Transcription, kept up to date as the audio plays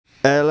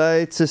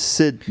Adelaide to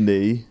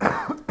Sydney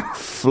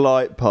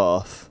flight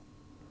path.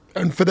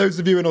 And for those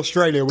of you in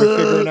Australia, we're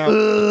figuring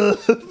out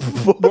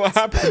what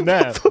happened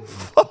there.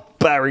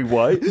 Barry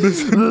White.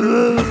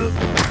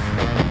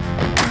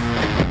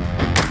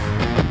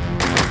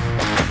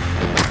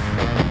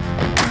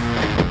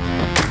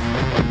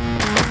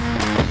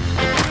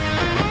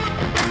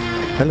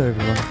 Hello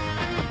everyone,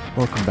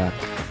 welcome back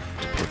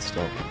to Pit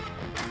Stop.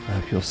 I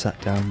hope you're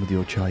sat down with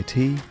your chai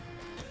tea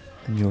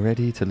and you're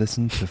ready to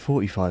listen to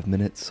 45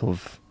 minutes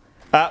of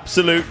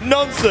absolute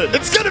nonsense.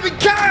 It's gonna be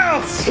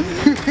chaos! Do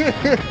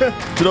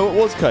you know what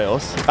was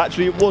chaos?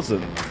 Actually, it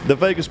wasn't. The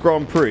Vegas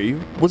Grand Prix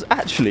was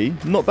actually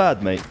not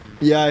bad, mate.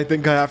 Yeah, I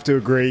think I have to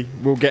agree.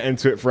 We'll get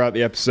into it throughout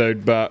the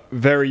episode, but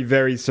very,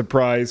 very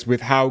surprised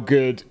with how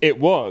good it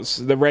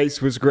was. The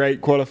race was great,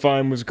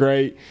 qualifying was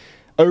great.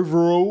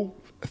 Overall,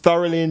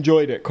 thoroughly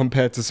enjoyed it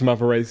compared to some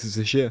other races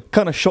this year.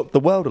 Kind of shocked the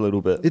world a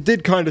little bit. It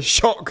did kind of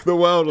shock the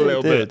world a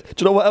little bit.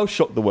 Do you know what else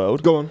shocked the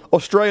world? Go on.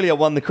 Australia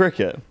won the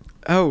cricket.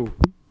 Oh.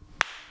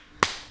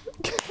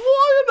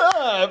 Why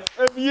on earth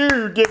have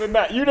you given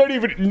that? You don't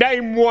even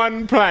name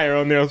one player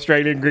on the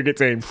Australian cricket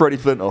team. Freddie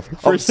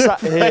Flintoff. I was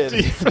sat here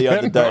the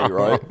other day,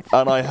 right?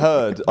 And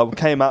I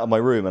came out of my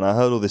room and I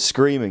heard all this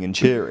screaming and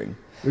cheering.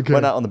 Okay.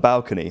 Went out on the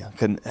balcony.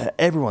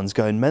 Everyone's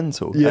going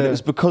mental. Yeah. And it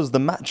was because the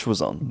match was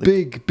on.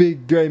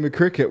 Big game of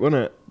cricket,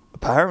 wasn't it?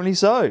 Apparently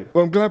so.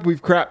 Well, I'm glad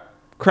we've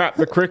crapped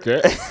the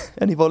cricket.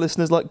 Any of our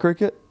listeners like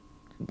cricket?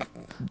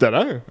 Don't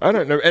know. I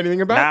don't know anything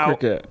about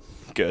cricket.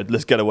 Good.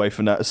 Let's get away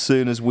from that as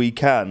soon as we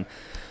can.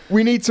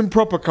 We need some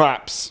proper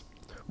claps.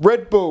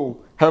 Red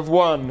Bull have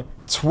won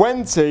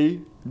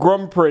 20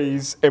 Grand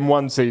Prix in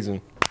one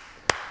season.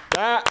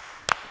 That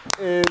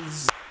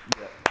is...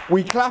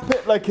 We clap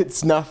it like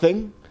it's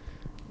nothing.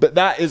 But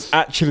that is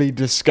actually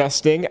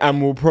disgusting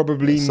and will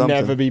probably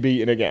never be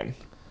beaten again.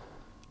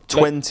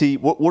 20...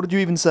 What did you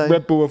even say?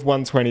 Red Bull have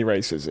won 20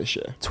 races this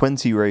year.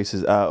 20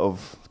 races out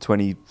of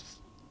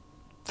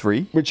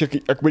 23? Which I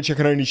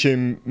can only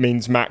assume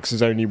means Max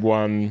has only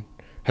won...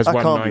 Has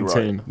won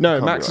 19. Right. No,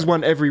 Max has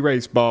won every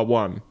race bar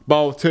one.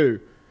 Bar two.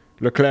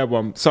 Leclerc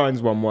won.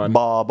 Sainz won one.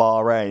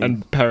 Bahrain.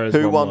 And Perez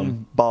won one. Who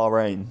won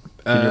Bahrain?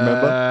 Can you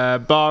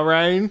remember?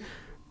 Bahrain.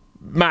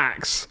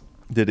 Max.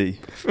 Did he?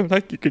 I feel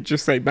like you could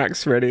just say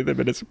Max for any of them,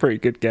 and it's a pretty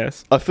good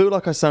guess. I feel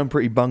like I sound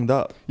pretty bunged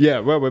up. Yeah,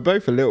 well, we're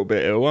both a little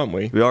bit ill, aren't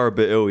we? We are a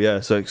bit ill,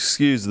 yeah, so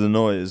excuse the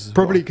noise.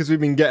 Probably because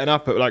we've been getting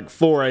up at like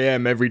 4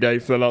 a.m. every day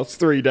for the last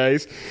 3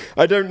 days.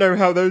 I don't know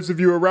how those of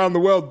you around the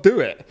world do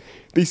it.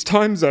 These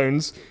time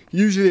zones,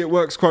 usually it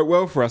works quite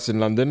well for us in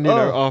London, you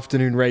know,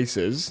 afternoon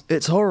races.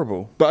 It's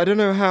horrible. But I don't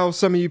know how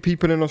some of you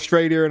people in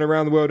Australia and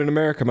around the world in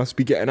America must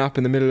be getting up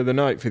in the middle of the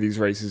night for these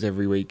races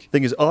every week.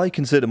 Thing is, I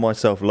consider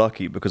myself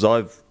lucky because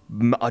I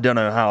don't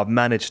know how I've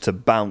managed to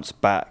bounce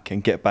back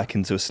and get back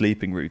into a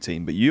sleeping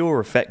routine, but you're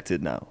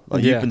affected now.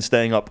 Like, you've been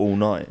staying up all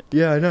night.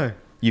 Yeah, I know.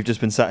 You've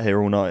just been sat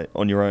here all night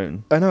on your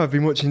own. I know, I've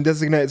been watching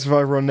Designated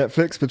Survivor on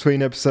Netflix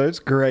between episodes.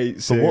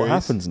 Great series. But what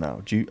happens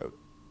now?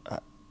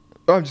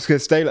 I'm just going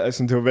to stay like this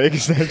until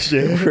Vegas next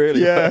year.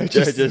 Really? Yeah,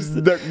 just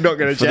not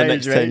going to change. For the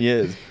next 10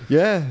 years?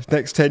 Yeah,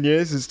 next 10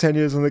 years. It's 10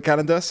 years on the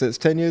calendar, so it's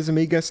 10 years of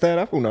me staying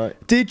up all night.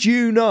 Did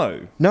you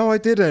know? No, I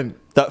didn't.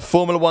 That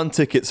Formula 1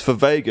 tickets for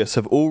Vegas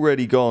have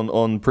already gone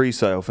on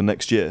pre-sale for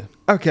next year.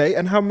 Okay,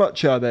 and how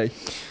much are they?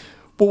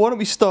 Well, why don't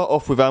we start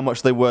off with how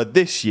much they were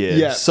this year?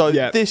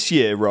 This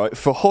year, right,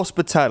 for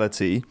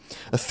hospitality,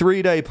 a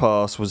 3-day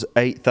pass was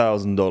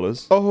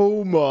 $8,000.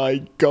 Oh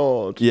my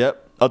God.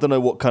 Yep. I don't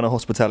know what kind of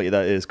hospitality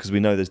that is because we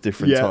know there's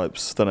different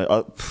types. Don't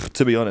know.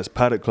 To be honest,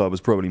 Paddock Club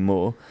is probably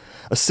more.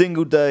 A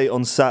single day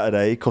on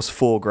Saturday costs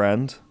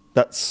 $4,000.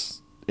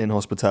 That's in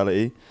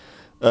hospitality.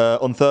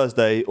 On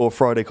Thursday or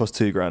Friday costs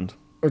 $2,000.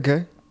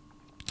 Okay.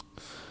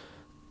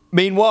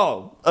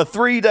 Meanwhile, a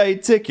 3-day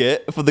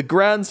ticket for the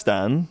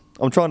grandstand.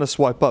 I'm trying to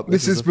swipe up.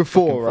 This is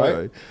before,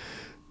 right?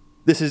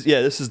 This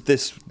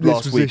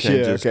last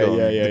weekend just gone.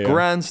 The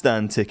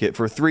grandstand ticket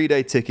for a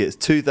 3-day ticket is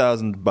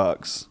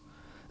 $2,000.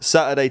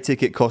 Saturday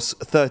ticket costs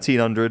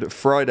 $1,300.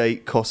 Friday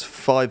costs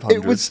 $500.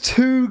 It was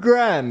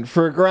 $2,000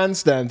 for a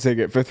grandstand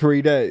ticket for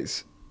 3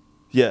 days.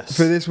 Yes.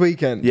 For this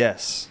weekend.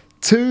 Yes.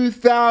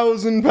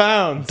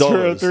 £2,000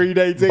 for a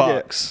 3-day ticket.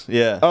 Bucks.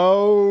 Yeah.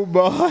 Oh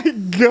my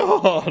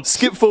God.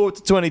 Skip forward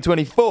to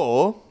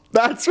 2024.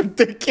 That's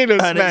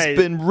ridiculous, and mate.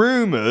 It's been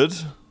rumoured,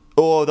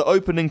 or the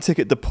opening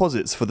ticket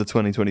deposits for the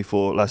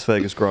 2024 Las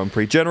Vegas Grand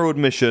Prix. General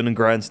admission and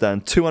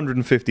grandstand,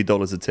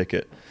 $250 a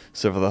ticket.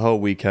 So for the whole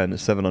weekend,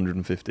 it's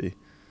 $750.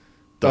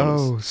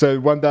 Oh,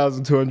 so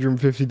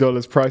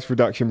 $1,250 price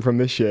reduction from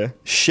this year.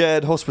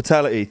 Shared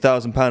hospitality,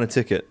 £1,000 a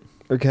ticket.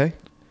 Okay.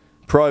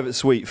 Private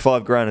suite,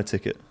 $5,000 a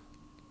ticket.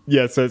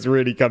 Yeah, so it's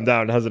really come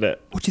down, hasn't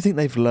it? What do you think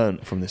they've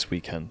learnt from this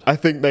weekend? I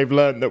think they've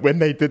learned that when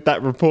they did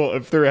that report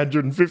of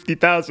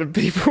 350,000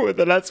 people at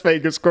the Las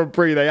Vegas Grand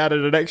Prix, they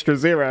added an extra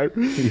 0.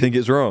 You think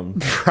it's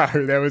wrong?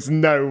 Bro, there was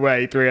no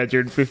way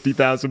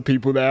 350,000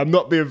 people there. I'm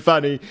not being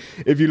funny.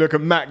 If you look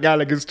at Matt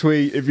Gallagher's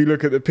tweet, if you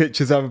look at the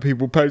pictures other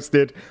people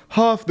posted,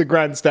 half the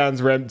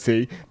grandstands were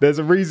empty. There's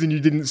a reason you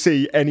didn't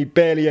see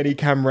barely any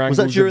camera angles.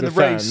 Was that during of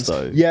the race, fans.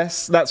 though?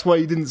 Yes, that's why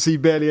you didn't see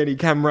barely any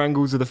camera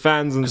angles of the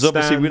fans and Because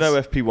stands. obviously we know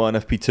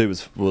FP1, FP2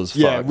 was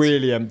yeah, fucked.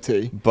 really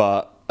empty.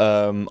 But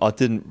I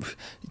didn't.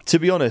 To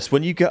be honest,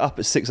 when you get up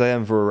at 6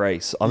 a.m. for a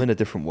race, I'm in a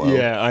different world.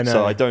 Yeah, I know.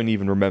 So I don't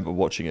even remember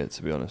watching it,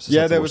 to be honest. Just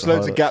Yeah, had to there watch was the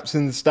loads of highlights. gaps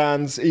in the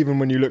stands. Even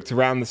when you looked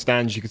around the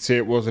stands, you could see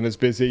it wasn't as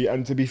busy.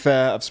 And to be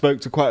fair, I've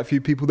spoke to quite a few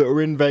people that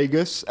were in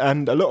Vegas,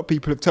 and a lot of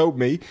people have told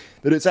me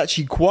that it's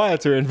actually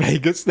quieter in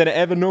Vegas than it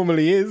ever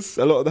normally is.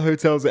 A lot of the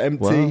hotels are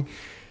empty.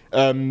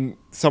 Wow.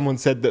 Someone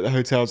said that the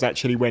hotels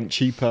actually went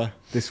cheaper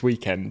this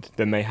weekend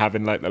than they have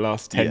in like the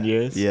last 10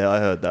 years. Yeah, I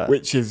heard that.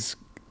 Which is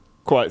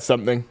quite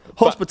something.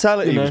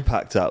 Hospitality But, you know, was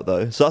packed out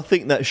though, so I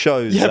think that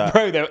shows yeah, that.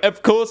 bro,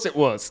 of course it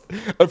was.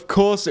 Of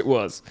course it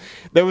was.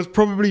 There was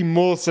probably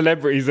more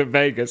celebrities at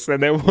Vegas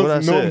than there was Well,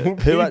 that's normal it.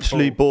 people. Who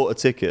actually bought a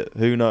ticket?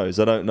 Who knows?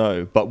 I don't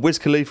know. But Wiz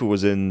Khalifa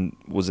was in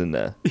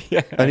there,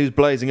 Yeah, and he was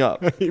blazing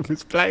up. he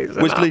was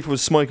blazing Wiz up. Khalifa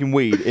was smoking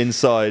weed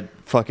inside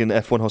fucking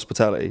F1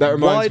 hospitality. That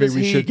reminds Why me, does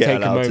we he should get take a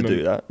allowed moment. to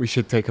do that? We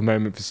should take a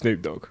moment for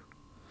Snoop Dogg.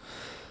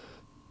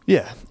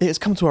 Yeah, it's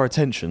come to our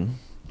attention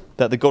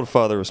that the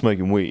godfather of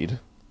smoking weed,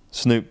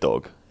 Snoop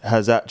Dogg,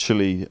 has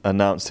actually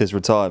announced his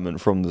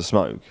retirement from the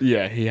smoke.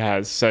 Yeah, he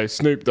has. So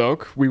Snoop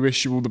Dogg, we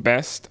wish you all the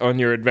best on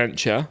your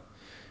adventure,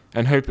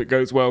 and hope it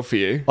goes well for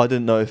you. I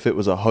didn't know if it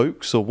was a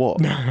hoax or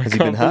what. Has he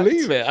been Can't hacked?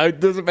 believe it. It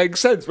doesn't make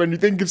sense. When you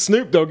think of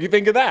Snoop Dogg, you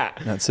think of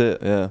that. That's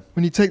it. Yeah.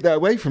 When you take that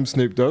away from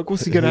Snoop Dogg,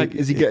 what's he gonna?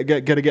 Is he gonna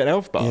get an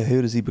elf bar? Yeah.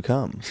 Who does he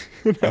become?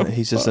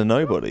 He's just a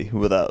nobody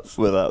without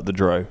the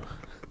dro.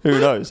 Who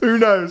knows? Who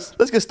knows?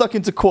 Let's get stuck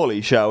into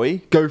quali, shall we?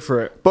 Go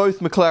for it. Both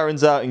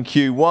McLarens out in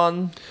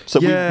Q1, so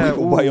Yeah, we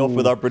were way ooh. off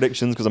with our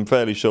predictions because I'm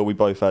fairly sure we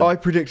both had. I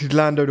predicted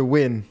Lando to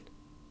win,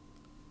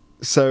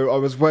 so I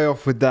was way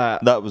off with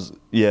that. That was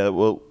yeah.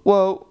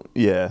 Well,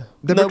 yeah.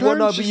 The No, McLarens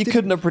but just you didn't-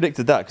 couldn't have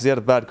predicted that because he had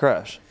a bad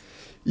crash.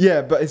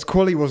 Yeah, but his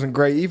quali wasn't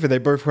great either. They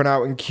both went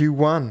out in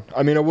Q1.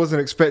 I mean, I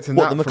wasn't expecting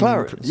What, that. the from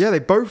McLarens? Yeah, they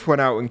both went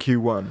out in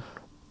Q1.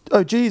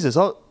 Oh Jesus!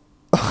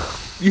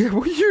 Yeah,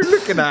 what are you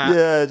looking at?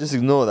 Yeah, just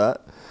ignore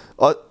that.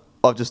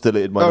 I've just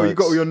deleted my notes. Oh, you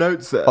got all your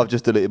notes there. I've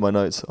just deleted my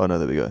notes. Oh no,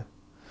 there we go.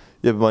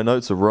 Yeah, but my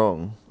notes are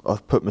wrong.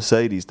 I've put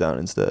Mercedes down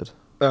instead.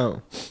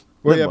 Oh.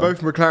 Well, Never yeah, mind.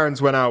 both McLarens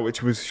went out,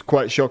 which was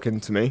quite shocking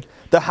to me.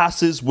 The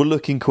Hasses were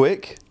looking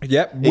quick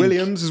Yep,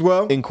 Williams as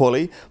well. in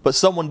quali, but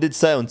someone did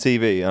say on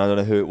TV, and I don't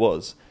know who it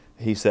was.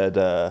 He said,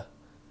 he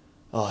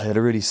had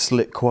a really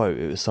slick quote.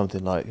 It was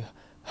something like,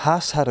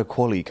 "Haas had a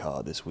quali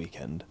car this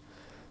weekend."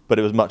 But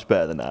it was much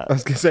better than that. I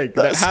was going to say,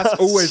 That Haas sounds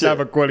always shit. have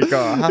a quali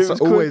car. Haas It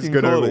was are always quick in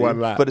good over quali, one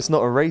lap. But it's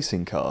not a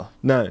racing car.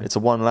 No. It's a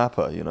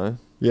one-lapper, you know,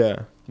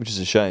 Yeah. which is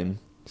a shame.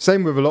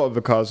 Same with a lot of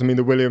the cars. I mean,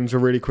 the Williams were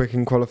really quick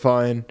in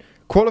qualifying.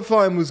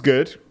 Qualifying was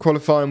good.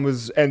 Qualifying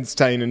was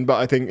entertaining, but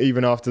I think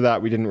even after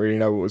that, we didn't really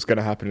know what was going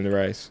to happen in the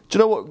race. Do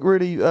you know what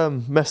really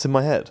messed in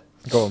my head?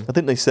 Go on. I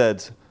think they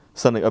said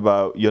something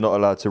about you're not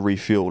allowed to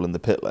refuel in the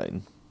pit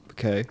lane,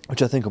 Okay.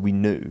 which I think we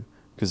knew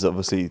because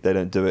obviously they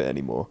don't do it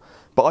anymore.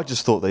 But I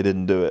just thought they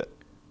didn't do it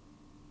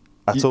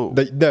at all.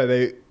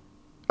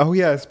 Oh,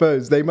 yeah, I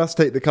suppose. They must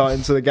take the car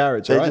into the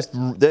garage, They right?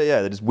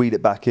 they just weed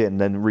it back in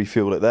and then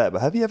refuel it there.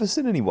 But have you ever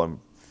seen anyone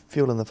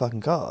fueling the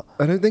fucking car?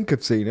 I don't think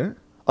I've seen it.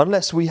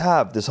 Unless we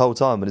have this whole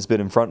time and it's been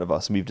in front of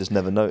us and we've just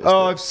never noticed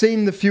Oh, it. I've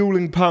seen the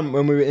fueling pump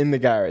when we were in the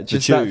garage. The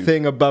It's that tube.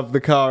 thing above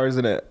the car,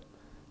 isn't it?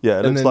 Yeah,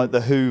 it and looks then- like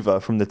the Hoover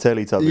from the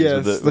Teletubbies.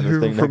 Yes, with the with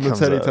Hoover thing that from the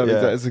comes out. Teletubbies. Yeah.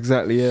 That is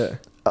exactly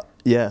it.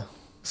 Yeah,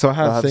 So I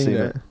have, I have seen seen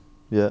it.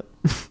 yeah.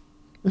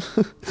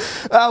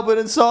 Albon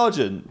and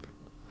Sargent.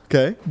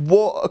 Okay.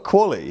 What a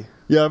quali.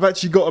 Yeah, I've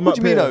actually got them What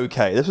up do you mean here.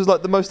 okay? This was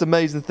like the most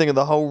amazing thing of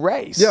the whole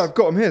race. Yeah, I've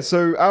got them here.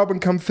 So Albon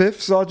come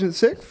 5th, Sargent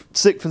 6th.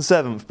 6th and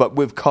 7th, but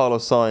with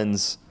Carlos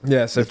Sainz,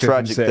 Yeah, so the 5th and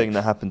tragic 6th. thing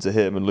that happened to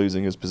him and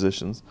losing his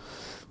positions.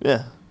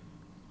 Yeah.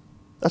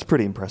 That's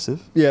pretty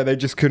impressive. Yeah, they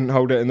just couldn't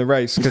hold it in the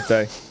race, could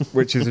they?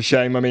 Which is a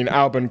shame. I mean,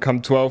 Albon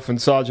come 12th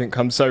and Sargent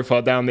comes so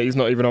far down that he's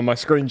not even on my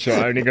screenshot.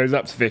 It only goes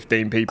up to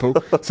 15 people.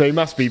 So he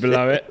must be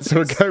below it. So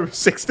we'll go with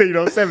 16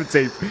 or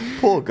 17.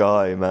 Poor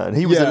guy, man.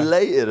 He was Yeah.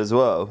 elated as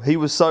well. He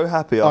was so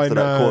happy after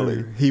that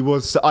quali. He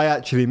was. I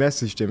actually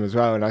messaged him as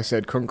well and I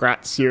said,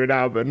 congrats, you and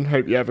Albon.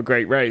 Hope you have a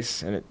great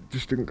race. And it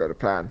just didn't go to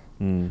plan.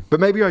 But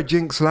maybe I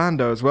jinxed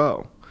Lando as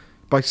well.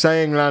 By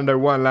saying Lando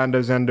won,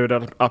 Lando's ended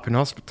up in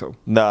hospital.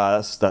 Nah,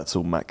 that's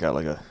all Matt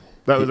Gallagher.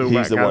 That was all He's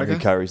Matt the one Gallagher? who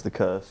carries the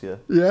curse, yeah.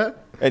 Yeah.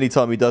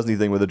 Anytime he does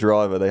anything with a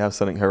driver, they have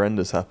something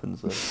horrendous happen.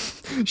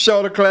 So.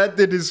 Charles Leclerc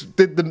did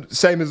the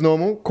same as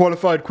normal,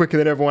 qualified quicker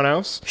than everyone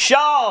else,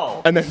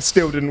 Charles! and then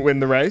still didn't win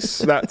the race.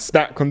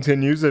 That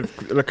continues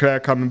of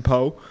Leclerc coming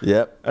pole,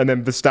 Yep. and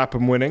then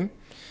Verstappen winning.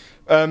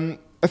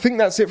 I think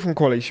that's it from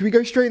quali. Should we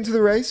go straight into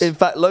the race? In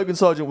fact, Logan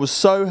Sargent was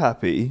so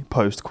happy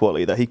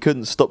post-quali that he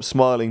couldn't stop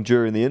smiling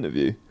during the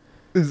interview.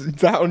 Is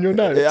that on your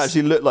notes? It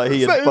actually looked like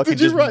he had fucking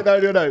just write that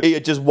on your notes? He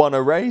had just won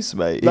a race,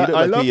 mate. He looked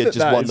like he had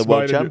just won the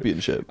world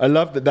championship. I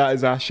love that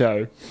is our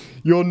show.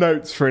 Your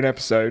notes for an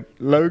episode.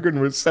 Logan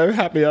was so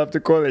happy after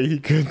quali he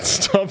couldn't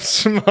stop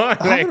smiling.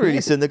 I haven't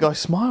really seen the guy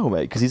smile,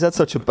 mate, because he's had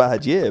such a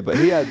bad year, but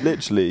he had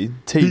literally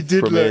teeth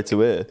from ear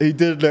to ear. He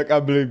did look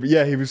unbelievable.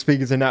 Yeah, he was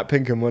speaking to Nat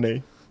Pinkham, wasn't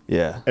he?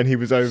 Yeah. And he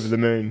was over the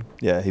moon.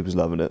 Yeah, he was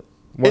loving it.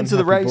 One into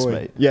the race, boy.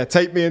 mate. Yeah,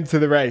 take me into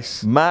the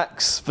race.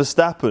 Max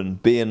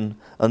Verstappen being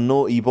a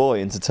naughty boy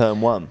into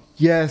turn 1.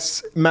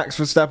 Yes, Max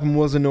Verstappen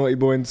was a naughty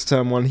boy into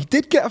turn 1. He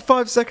did get a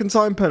 5-second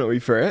time penalty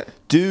for it.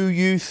 Do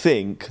you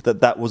think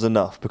that was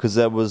enough? Because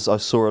I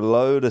saw a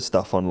load of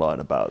stuff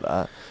online about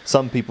that.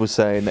 Some people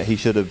saying that he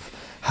should have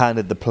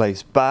handed the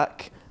place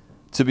back.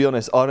 To be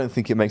honest, I don't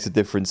think it makes a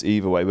difference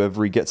either way.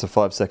 Whether he gets a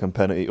 5-second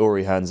penalty or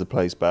he hands the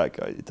place back,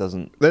 it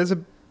doesn't.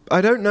 I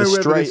don't know.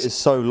 The straight is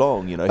so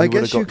long, you know. He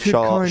would have got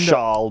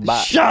Charles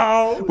back.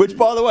 Charles! Which,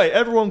 by the way,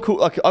 everyone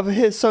I've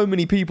heard so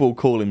many people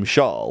call him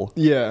Charles.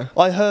 Yeah.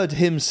 I heard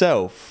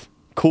himself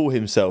call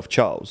himself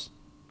Charles.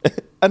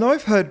 And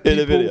I've heard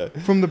people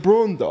from the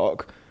Brawn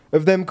Dock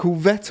of them call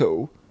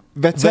Vettel.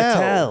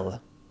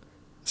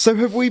 So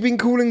have we been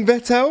calling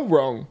Vettel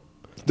wrong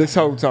this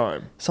whole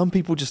time? Some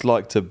people just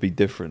like to be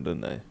different,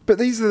 don't they? But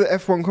these are the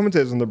F1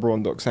 commentators on the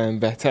Brawn Dock saying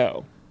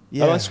Vettel.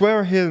 Yeah. And I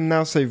swear I hear them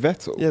now say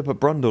Vettel. Yeah, but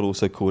Brundle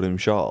also called him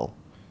Charles.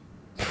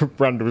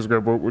 Brundle was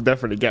good. We'll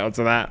definitely get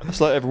onto that. It's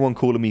like everyone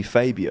calling me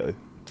Fabio.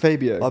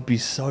 I'd be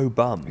so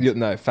bummed.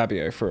 No,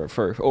 Fabio for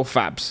or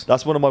Fabs.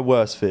 That's one of my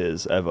worst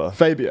fears ever.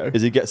 Fabio.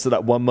 Is it gets to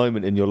that one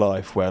moment in your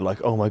life where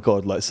like, oh my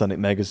God, like Sonic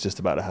Mega's just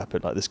about to happen.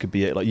 Like this could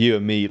be it. Like you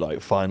and me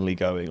like finally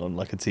going on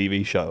like a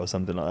TV show or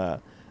something like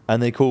that. And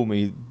they call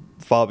me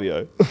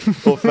Fabio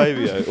or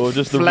Fabio or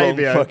just the wrong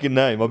fucking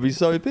name. I'd be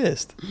so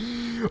pissed.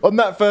 On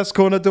that first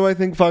corner, do I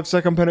think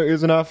 5-second penalty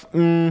is enough?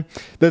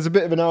 There's a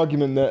bit of an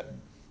argument that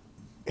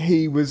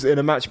he was in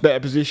a much better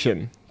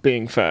position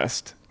being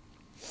first.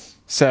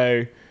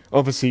 So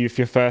obviously if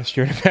you're first,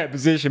 you're in a better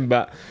position,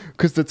 but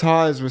because the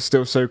tyres were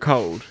still so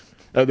cold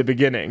at the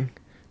beginning,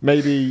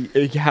 maybe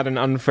he had an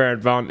unfair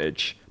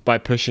advantage by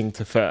pushing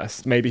to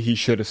first. Maybe he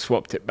should have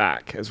swapped it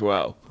back as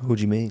well. What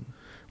do you mean?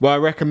 Well, I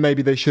reckon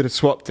maybe they should have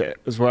swapped it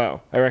as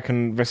well. I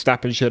reckon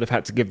Verstappen should have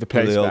had to give the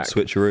place back. The old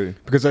switcheroo.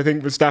 Because I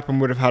think Verstappen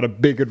would have had a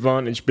big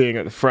advantage being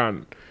at the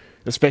front,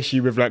 especially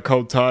with like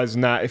cold tyres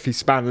and that. If he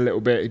span a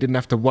little bit, he didn't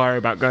have to worry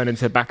about going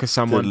into the back of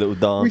someone. Did a little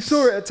dance. We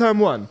saw it at turn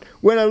 1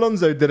 when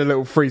Alonso did a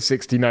little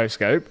 360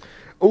 no-scope.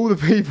 All the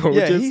people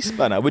he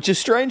span out, which is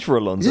strange for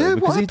Alonso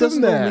because he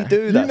doesn't normally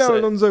do that. You know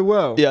Alonso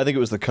well. Yeah, I think it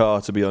was the car,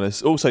 to be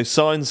honest. Also,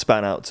 Sainz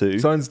span out too.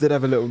 Sainz did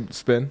have a little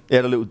spin. He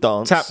had a little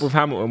dance. Tap with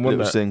Hamilton,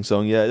 wasn't it? Little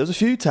sing-song, yeah. There was a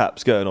few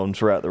taps going on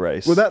throughout the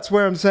race. Well, that's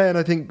where I'm saying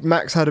I think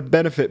Max had a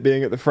benefit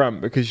being at the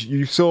front because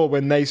you saw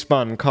when they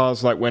spun,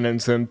 cars like went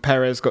into them.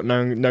 Perez got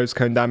nose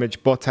cone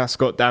damage. Bottas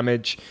got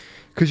damage.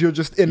 Because you're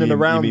just in and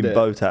around it. You mean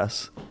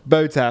Bottas?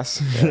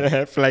 Bottas.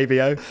 Yeah,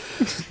 Flavio.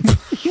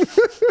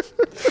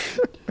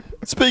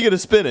 Speaking of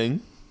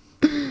spinning...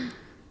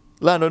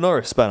 Lando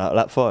Norris span out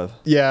lap 5.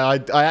 Yeah,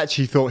 I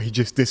actually thought he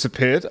just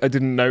disappeared. I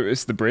didn't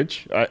notice the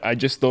bridge. I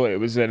just thought it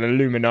was an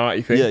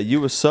Illuminati thing. Yeah,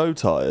 you were so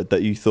tired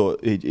that you thought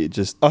it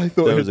just... I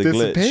thought there it was a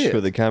glitch disappeared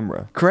with the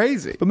camera.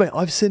 Crazy. But mate,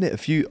 I've seen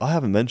it I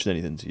haven't mentioned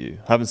anything to you.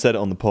 I haven't said it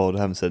on the pod. I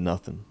haven't said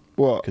nothing.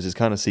 What? Because it's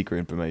kind of secret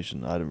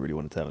information. I don't really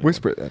want to tell anyone.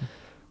 Whisper it then.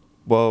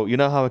 Well, you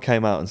know how I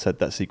came out and said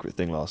that secret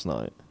thing last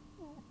night?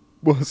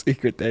 What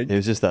secret thing? It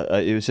was just that.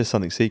 It was just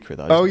something secret.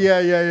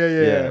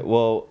 Yeah.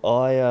 Well,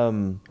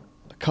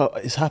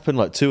 it's happened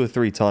like 2 or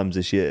 3 times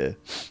this year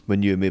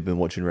when you and me have been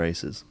watching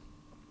races,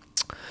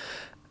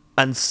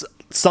 and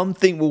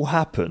something will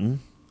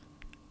happen.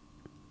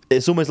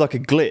 It's almost like a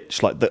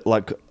glitch, like that.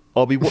 Like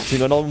I'll be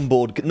watching an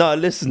onboard. No,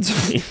 listen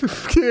to me.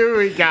 Here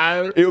we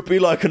go. It would be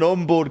like an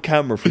onboard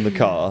camera from the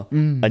car,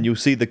 and you'll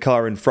see the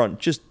car in front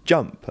just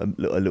jump a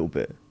little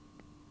bit.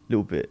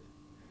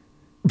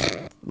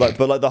 But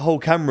the whole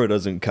camera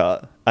doesn't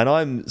cut, and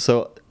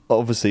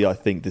obviously I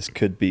think this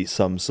could be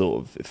some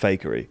sort of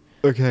fakery.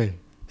 Okay.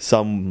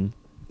 Something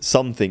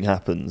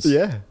happens.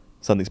 Yeah.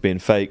 Something's being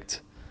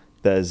faked.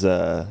 There's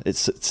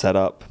it's set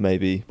up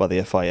maybe by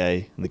the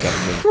FIA and the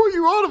government. What are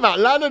you on about?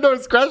 Lando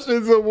Norris crashed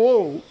into the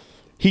wall.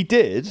 He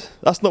did.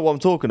 That's not what I'm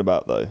talking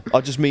about though.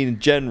 I just mean in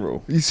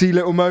general. You see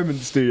little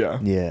moments, do you?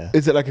 Yeah.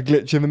 Is it like a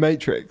glitch in the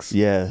Matrix?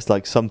 Yeah, it's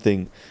like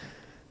something.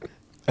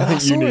 I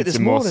think you need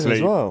some more sleep.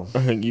 As well. I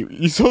think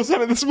you saw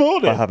something this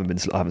morning. I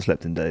haven't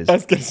slept in days. I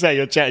was going to say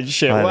you're chatting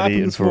shit. What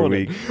happened this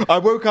morning? I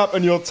woke up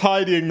and you're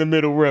tidying the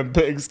middle room,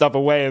 putting stuff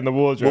away in the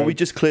wardrobe. Well, we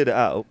just cleared it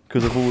out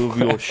because of all of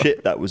your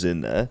shit that was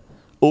in there,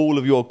 all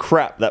of your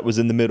crap that was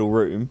in the middle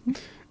room.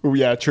 Oh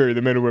yeah, true.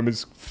 The middle room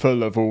is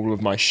full of all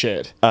of my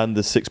shit. And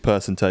the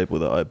 6-person table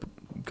that I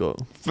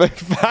God.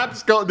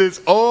 Fab's got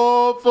this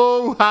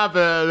awful habit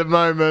at the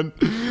moment.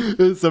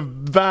 It's a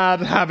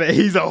bad habit.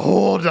 He's a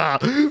hoarder.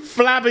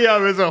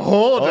 Flavio is a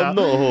hoarder. I'm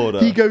not a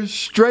hoarder. He goes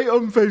straight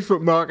on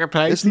Facebook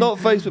Marketplace. It's not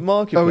Facebook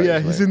Marketplace. Oh yeah,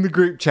 mate. he's in the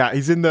group chat.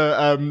 He's in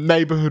the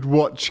neighborhood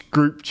watch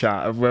group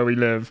chat of where we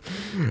live.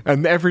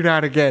 And every now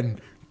and again,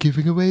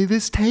 giving away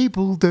this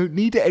table, don't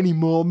need it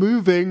anymore,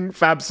 moving.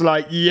 Fab's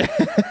like, yeah.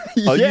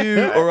 Are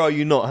you or are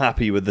you not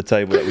happy with the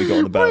table that we got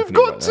on the balcony? We've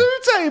got right two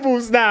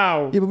tables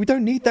now. Yeah, but we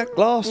don't need that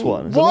glass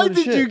one. It's a Why load of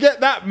did shit. you get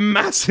that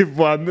massive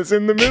one that's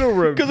in the middle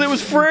room? Because it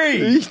was free.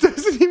 He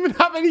doesn't even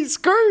have any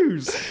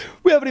screws.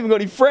 We haven't even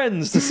got any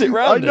friends to sit I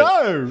round it.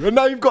 know. And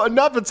now you've got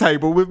another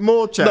table with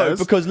more No, chairs.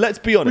 because let's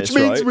be honest,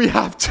 which means right? we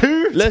have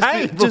two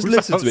tables. Just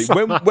listen to me.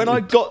 outside. When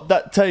I got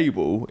that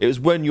table, it was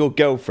when your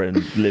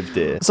girlfriend lived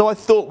here. So I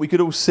thought we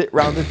could all sit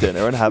round the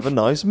dinner and have a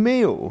nice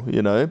meal,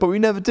 you know, but we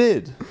never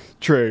did.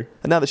 True.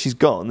 And now that she's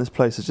gone, this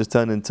place has just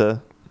turned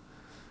into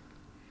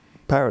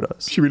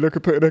paradise. Should we look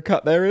at putting a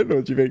cut there in,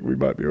 or do you think we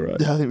might be all right?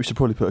 Yeah, I think we should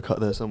probably put a cut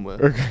there somewhere.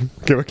 Okay,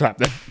 give a clap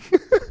then.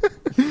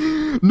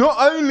 Not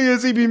only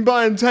has he been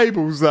buying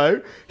tables,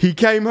 though, he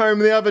came home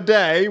the other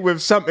day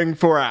with something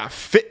for our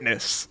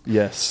fitness.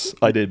 Yes,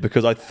 I did,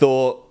 because I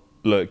thought,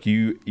 look,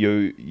 you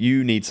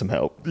need some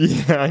help.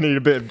 Yeah, I need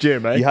a bit of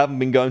gym, eh? You haven't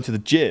been going to the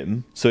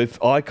gym, so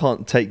if I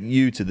can't take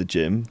you to the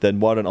gym,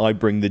 then why don't I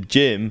bring the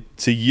gym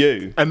to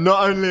you? And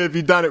not only have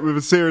you done it with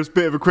a serious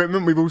bit of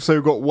equipment, we've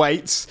also got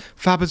weights.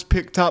 Fab has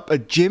picked up a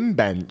gym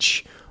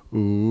bench.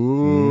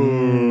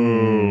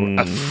 Ooh.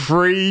 A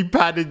free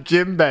padded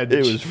gym bench. It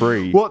was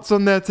free. What's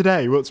on there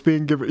today? What's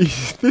being given?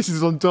 This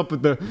is on top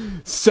of the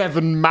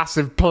 7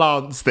 massive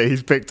plants that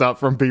he's picked up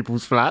from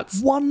people's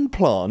flats. One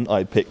plant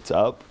I picked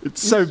up.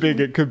 It's so big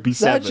it could be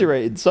 7.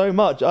 Exaggerated so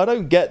much. I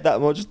don't get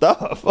that much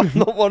stuff. I'm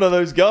not one of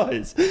those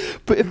guys.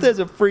 But if there's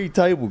a free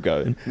table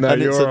going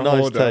and it's a nice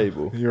hoarder.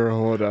 Table, You're a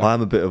hoarder. I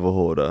am a bit of a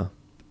hoarder.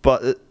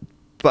 But at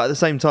the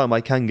same time, I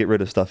can get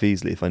rid of stuff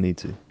easily if I need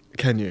to.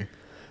 Can you?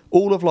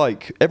 All of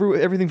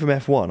everything from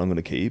F1 I'm going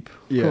to keep.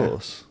 Yeah. Of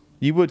course.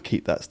 You would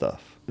keep that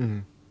stuff.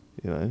 Mm.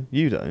 You know,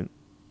 you don't.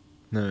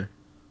 No.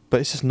 But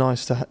it's just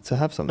nice to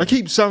have something. I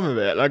keep some of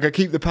it. Like, I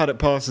keep the paddock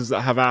passes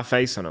that have our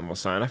face on them or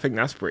something. I think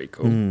that's pretty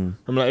cool. I'm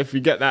like, if you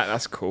get that,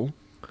 that's cool.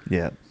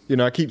 Yeah. You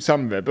know, I keep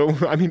some of it.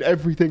 But, I mean,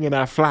 everything in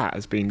our flat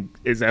is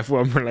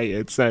F1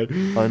 related. So,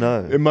 I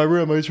know. in my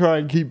room, I try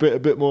and keep it a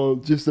bit more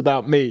just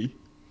about me.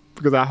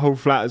 Because our whole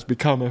flat has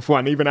become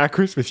F1. Even our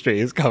Christmas tree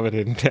is covered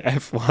in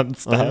F1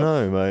 stuff. I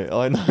know, mate.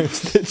 I know.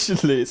 It's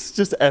literally, it's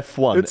just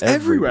F1 It's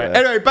everywhere.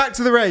 Anyway, back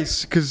to the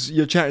race, because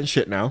you're chatting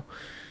shit now.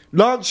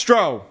 Lance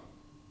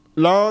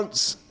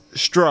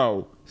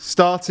Stroll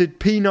started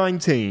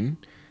P19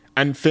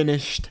 and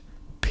finished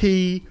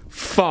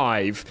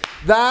P5.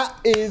 That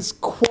is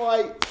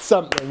quite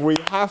something. We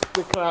have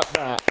to clap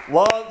that.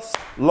 Lance,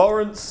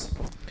 Lawrence,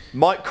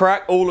 Mike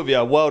Crack, all of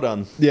you, well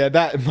done. Yeah,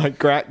 that Mike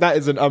Crack. That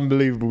is an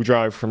unbelievable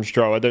drive from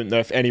Stroll. I don't know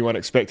if anyone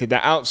expected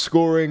that.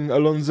 Outscoring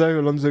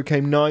Alonso. Alonso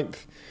came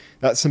 9th.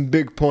 That's some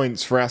big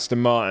points for Aston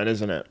Martin,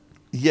 isn't it?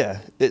 Yeah,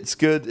 it's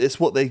good.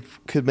 It's what they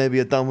could maybe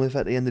have done with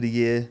at the end of the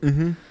year.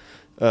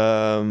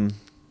 Mm-hmm.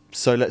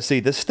 So let's see.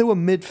 There's still a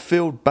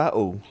midfield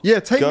battle. Yeah,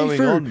 take me going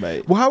through. on,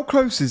 mate. Well, how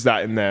close is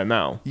that in there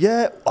now?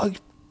 Yeah, I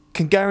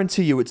can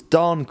guarantee you it's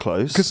darn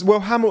close. Because,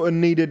 well,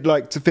 Hamilton needed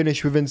to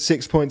finish within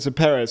 6 points of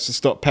Perez to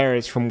stop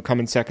Perez from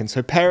coming second.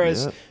 So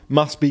Perez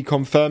must be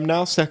confirmed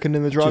now, second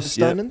in the driver's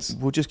standings.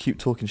 We'll just keep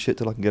talking shit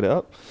till I can get it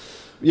up.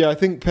 Yeah, I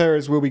think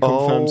Perez will be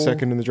confirmed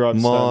second in the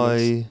driver's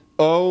standings.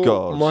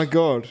 God. My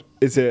God.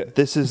 Is it?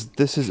 This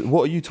is.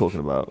 What are you talking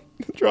about?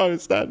 The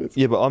driver's standings.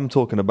 Yeah, but I'm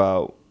talking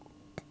about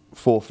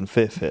 4th and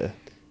 5th here.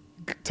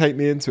 Take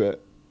me into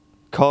it.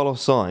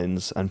 Carlos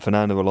Sainz and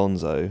Fernando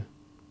Alonso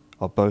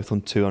are both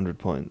on 200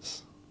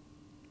 points.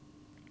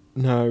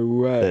 No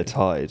way. They're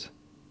tied.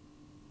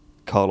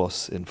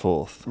 Carlos in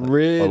 4th.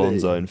 Really?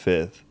 Alonso in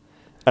 5th.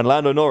 And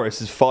Lando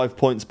Norris is 5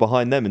 points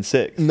behind them in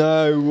 6th.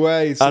 No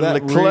way. So and that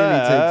Leclerc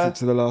really takes it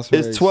to the last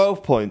race. is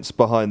 12 points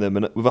behind them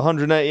with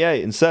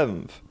 188 in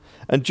 7th.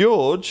 And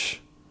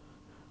George,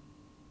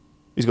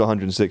 he's got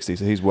 160,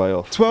 so he's way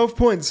off. 12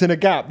 points in a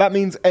gap. That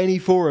means any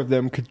 4 of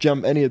them could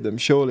jump any of them,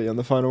 surely, on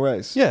the final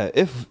race. Yeah,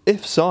 if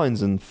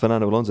Sainz and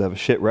Fernando Alonso have a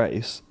shit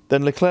race,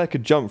 then Leclerc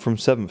could jump from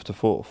 7th to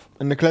 4th.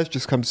 And Leclerc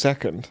just come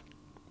second.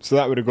 So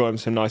that would have got him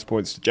some nice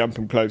points to jump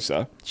him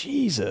closer.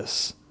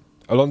 Jesus.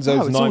 Alonso's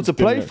Wow, it's all ninth, to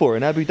play didn't it? for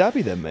in Abu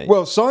Dhabi then, mate.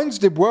 Well, Sainz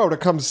did well to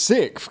come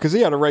 6th, because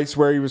he had a race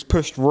where he was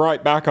pushed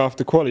right back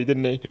after quali,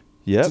 didn't he?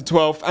 Yeah. To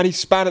 12th, and he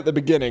span at the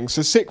beginning,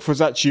 so 6th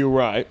was actually all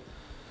right.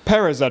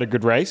 Perez had a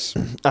good race.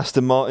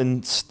 Aston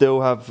Martin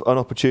still have an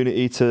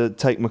opportunity to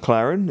take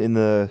McLaren in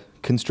the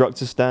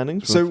constructors'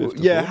 standings. from So, 5th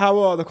to yeah, 4th. how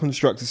are the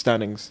constructor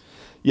standings?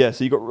 Yeah,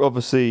 so you got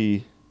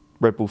obviously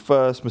Red Bull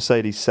first,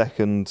 Mercedes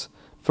second.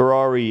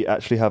 Ferrari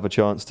actually have a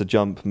chance to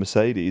jump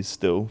Mercedes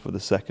still for the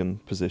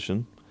second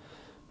position.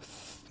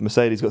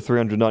 Mercedes got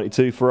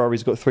 392,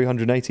 Ferrari's got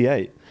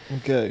 388.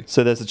 Okay.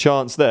 So there's a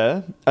chance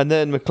there. And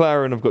then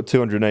McLaren have got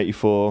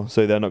 284,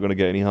 so they're not going to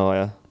get any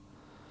higher.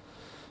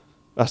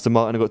 Aston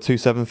Martin have got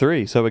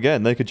 273. So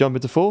again, they could jump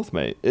into fourth,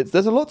 mate.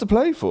 There's a lot to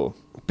play for.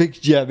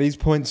 These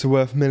points are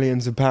worth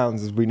millions of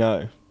pounds, as we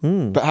know.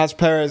 But has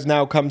Perez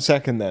now come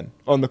second then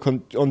on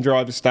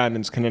driver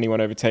standings? Can anyone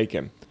overtake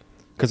him?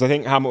 Because I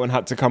think Hamilton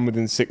had to come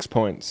within 6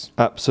 points.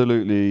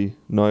 Absolutely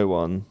no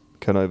one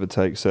can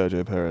overtake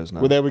Sergio Perez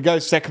now. Well, there we go.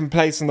 Second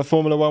place in the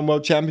Formula One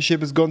World Championship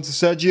has gone to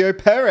Sergio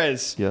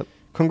Perez. Yep.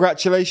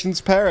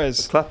 Congratulations, Perez.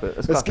 Let's clap it.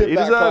 Let's clap it. He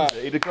deserves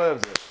it. He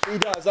deserves it. He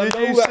does. Under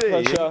all that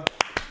pressure.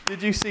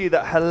 Did you see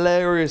that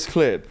hilarious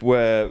clip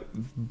where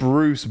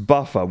Bruce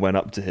Buffer went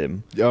up to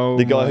him? Oh,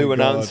 the guy who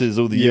announces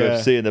all the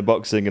UFC and the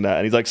boxing and that,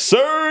 and he's like,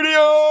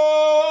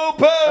 Sergio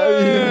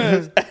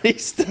Perez! And he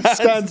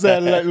stands there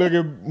like,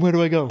 looking, where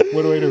do I go?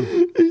 What do I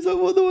do? He's like,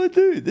 what do I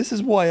do? This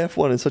is why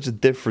F1 is such a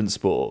different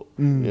sport,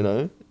 you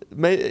know?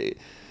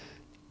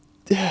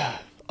 Yeah,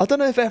 I don't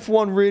know if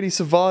F1 really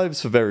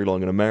survives for very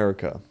long in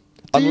America.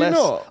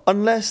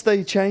 Unless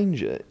they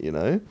change it, you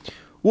know?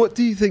 What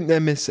do you think they're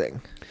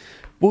missing?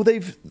 Well,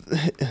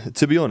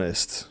 to be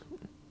honest,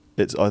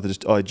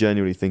 I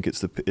genuinely think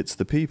it's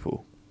the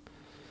people.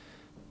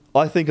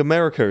 I think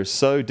America is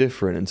so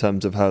different in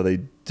terms of how they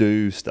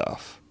do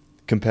stuff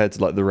compared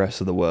to like the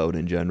rest of the world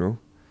in general.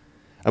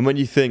 And when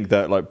you think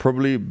that like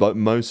probably like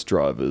most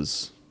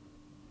drivers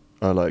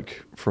are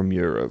like from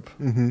Europe,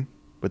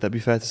 would that be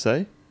fair to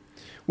say?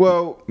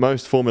 Well,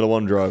 most Formula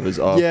One drivers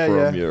are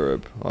from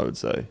Europe, I would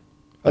say.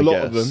 A lot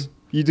of them.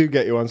 You do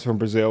get your ones from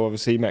Brazil,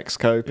 obviously,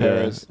 Mexico,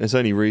 Perez. It's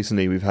only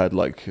recently we've had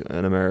like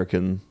an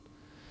American.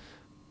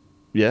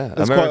 Yeah,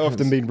 there's quite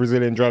often been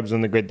Brazilian drivers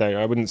on the grid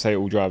though. I wouldn't say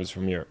all drivers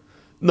from Europe.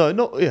 No,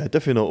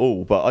 definitely not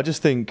all. But I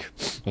just think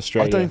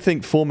Australia. I don't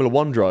think Formula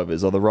One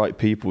drivers are the right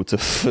people to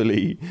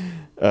fully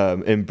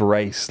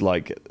embrace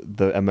like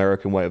the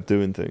American way of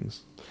doing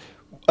things.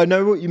 I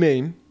know what you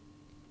mean,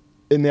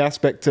 in the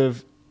aspect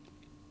of,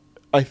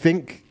 I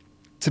think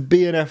to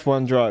be an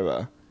F1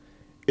 driver,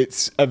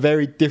 it's a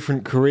very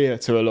different career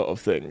to a lot of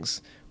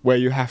things, where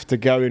you have to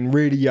go in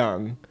really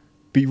young,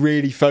 be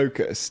really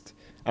focused,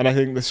 and I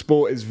think the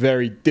sport is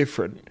very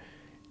different.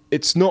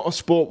 It's not a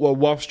sport where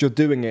whilst you're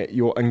doing it,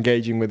 you're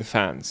engaging with the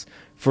fans.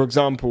 For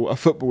example, a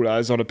footballer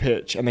is on a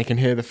pitch and they can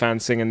hear the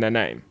fans singing their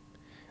name.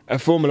 A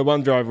Formula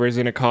One driver is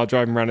in a car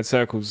driving around in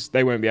circles.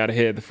 They won't be able to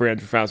hear the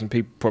 300,000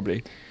 people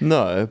probably.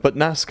 No, but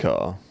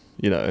NASCAR,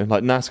 you know,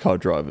 like NASCAR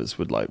drivers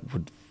would lap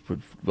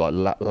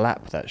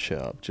that shit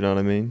up. Do you know what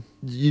I mean?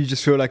 You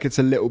just feel like it's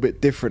a little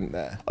bit different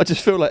there. I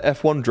just feel like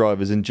F1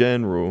 drivers in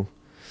general,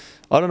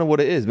 I don't know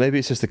what it is. Maybe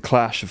it's just a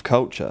clash of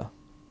culture.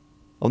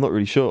 I'm not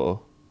really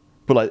sure.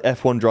 But like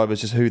F1 drivers,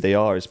 just who they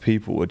are as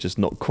people, are just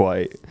not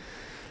quite.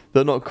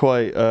 They're not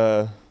quite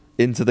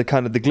into the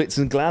kind of the glitz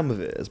and glam of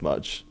it as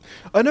much.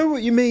 I know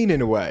what you mean in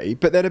a way,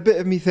 but then a bit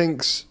of me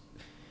thinks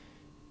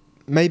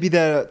maybe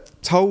they're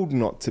told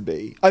not to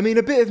be. I mean,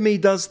 a bit of me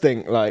does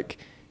think like,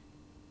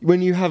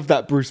 when you have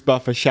that Bruce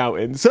Buffer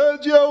shouting,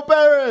 Sergio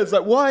Perez,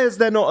 like, why is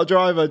there not a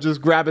driver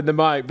just grabbing the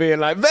mic, being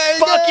like, Vegas,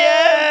 fuck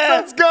yeah,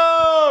 let's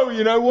go?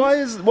 You know, why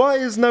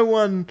is no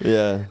one?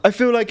 Yeah, I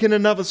feel like in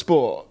another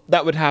sport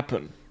that would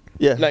happen.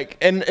 Yeah, like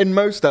in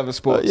most other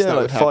sports, that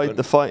would happen.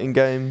 The fighting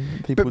game.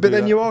 People but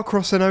then you are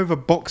crossing over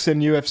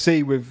boxing,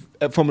 UFC with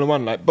Formula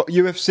One, like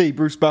UFC,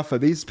 Bruce Buffer.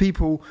 These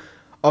people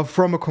are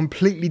from a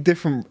completely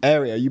different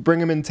area. You bring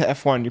them into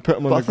F1, you put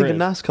them on the grid. I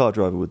think a NASCAR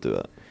driver would do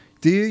it.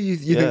 Do you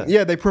think?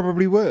 Yeah, they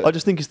probably would. I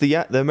just think it's the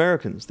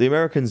Americans. The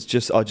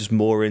Americans are just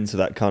more into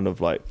that kind of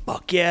like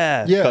fuck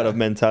yeah kind of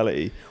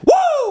mentality.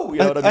 Woo! You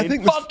know what I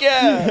mean? Fuck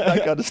yeah,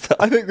 that kind of stuff.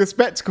 I think the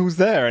spectacle's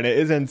there and it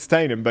is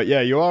entertaining. But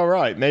yeah, you are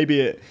right.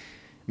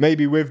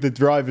 Maybe with the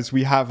drivers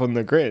we have on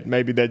the grid,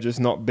 maybe they're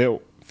just not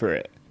built for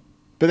it.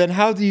 But then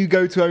how do you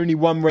go to only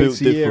one race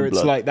a year?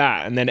 It's like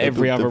that, and then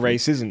every other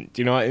race isn't.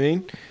 Do you know what I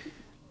mean?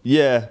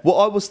 Yeah, well,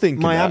 I was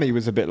thinking Miami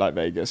was a bit like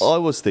Vegas. I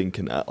was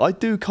thinking that. I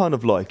do kind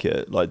of like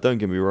it. Like, don't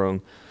get me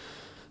wrong.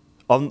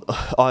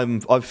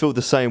 I feel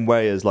the same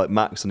way as like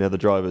Max and the other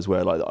drivers,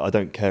 where like I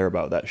don't care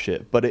about that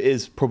shit. But it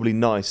is probably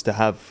nice to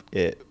have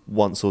it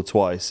once or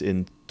twice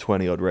in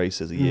 20 odd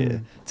races a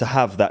year to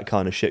have that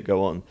kind of shit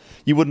go on.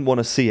 You wouldn't want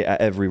to see it at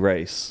every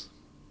race.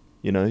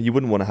 You know, you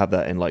wouldn't want to have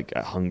that in like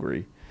at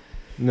Hungary.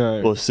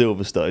 No. Or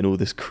Silverstone, all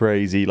this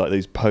crazy, like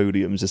these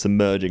podiums just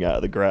emerging out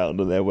of the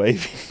ground and they're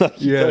waving. Like,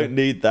 you don't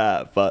need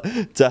that.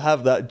 But to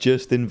have that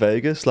just in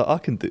Vegas, like I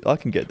can get down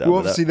with that. Well,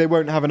 obviously they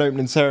won't have an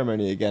opening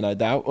ceremony again, I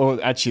doubt.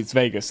 Or actually it's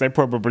Vegas. They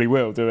probably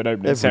will do an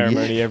opening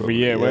ceremony every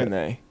year, won't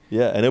they?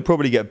 Yeah, and it'll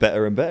probably get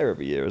better and better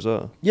every year as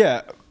well.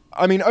 Yeah.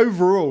 I mean,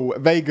 overall,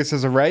 Vegas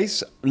as a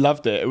race,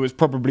 loved it. It was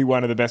probably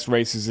one of the best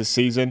races this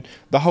season.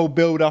 The whole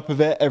build-up of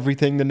it,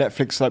 everything, the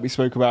Netflix, like we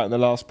spoke about in the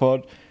last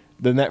pod,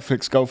 the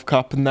Netflix Golf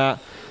Cup and that.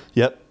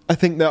 Yep. I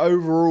think the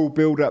overall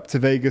build-up to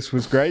Vegas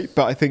was great,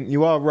 but I think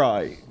you are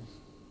right.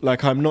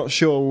 Like, I'm not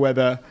sure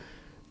whether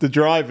the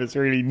drivers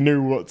really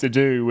knew what to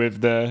do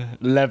with the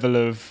level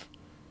of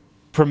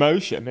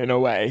promotion, in a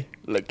way.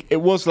 Like,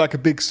 it was like a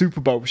big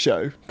Super Bowl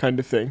show kind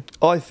of thing.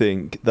 I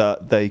think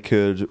that they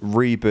could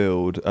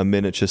rebuild a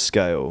miniature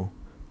scale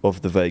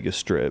of the Vegas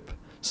Strip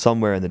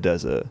somewhere in the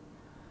desert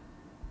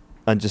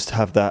and just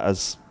have that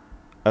as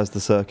the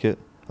circuit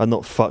and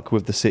not fuck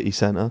with the city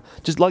centre.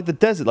 Just like the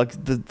desert,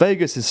 like the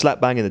Vegas is slap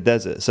bang in the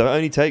desert, so it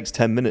only takes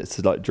 10 minutes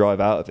to like drive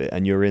out of it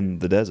and you're in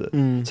the desert.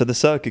 So the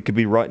circuit could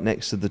be right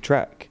next to the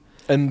track.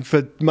 And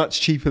for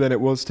much cheaper than it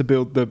was to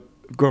build the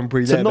Grand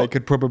Prix there, they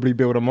could probably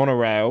build a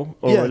monorail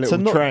or a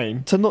little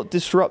train to not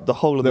disrupt the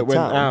whole of the town. That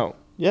went out.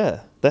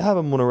 Yeah, they have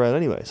a monorail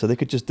anyway, so they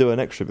could just do an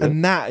extra bit.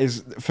 And that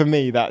is, for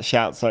me, that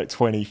shouts like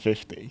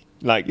 2050.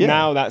 Like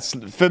now, that's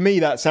for me,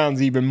 that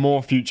sounds even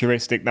more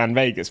futuristic than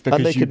Vegas,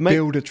 because you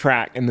build a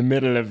track in the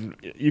middle of.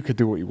 You could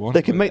do what you want.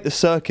 They could make the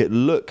circuit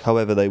look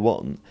however they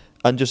want,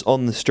 and just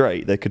on the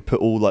straight, they could put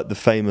all like the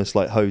famous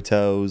like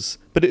hotels,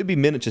 but it would be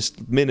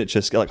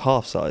miniature, like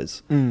half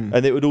size,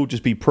 and it would all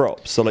just be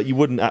props. So like you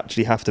wouldn't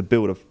actually have to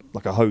build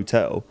a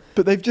hotel.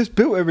 But they've just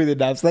built everything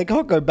now, so they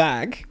can't go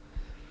back.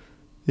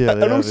 Yeah,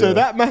 and also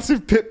that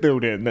massive pit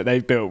building that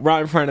they've built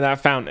right in front of that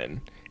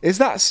fountain, is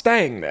that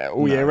staying there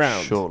all year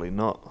round? Surely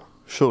not.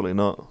 Surely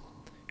not.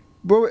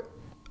 Well,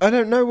 I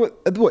don't know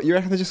what you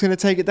reckon they're just going to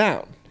take it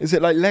down? Is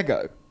it like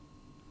Lego?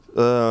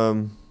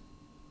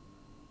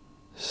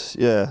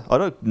 Yeah,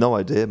 no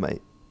idea,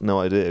 mate. No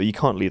idea. You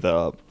can't leave that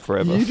up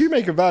forever. You do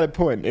make a valid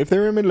point. If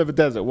they're in the middle of a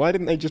desert, why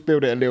didn't they just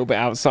build it a little bit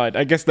outside?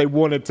 I guess they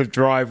wanted to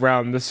drive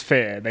around the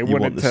sphere. They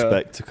wanted the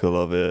spectacle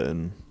of it,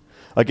 and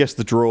I guess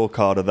the draw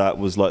card of that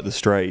was like the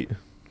straight,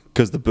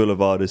 because the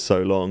boulevard is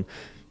so long.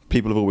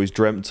 People have always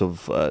dreamt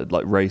of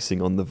like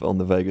racing on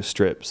the Vegas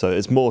Strip, so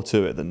it's more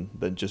to it than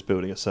just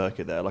building a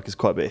circuit there. Like it's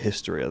quite a bit of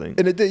history, I think.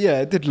 And it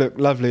did look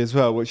lovely as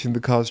well, watching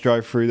the cars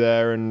drive through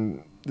there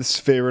and the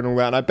sphere and all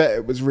that. And I bet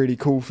it was really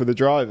cool for the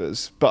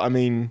drivers. But I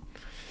mean,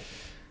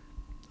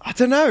 I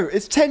don't know.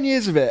 It's 10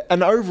 years of it,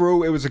 and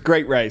overall, it was a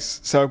great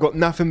race. So I've got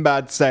nothing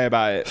bad to say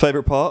about it.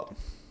 Favorite part?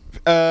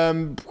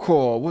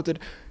 What did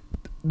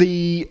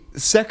the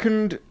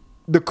second?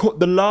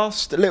 The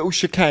last little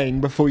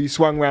chicane before you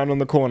swung round on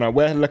the corner,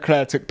 where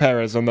Leclerc took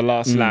Perez on the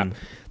last lap,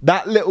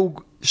 that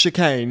little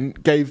chicane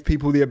gave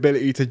people the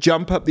ability to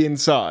jump up the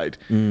inside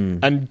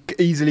and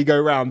easily go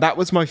round. That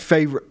was my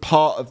favourite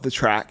part of the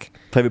track.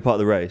 Favourite part of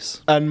the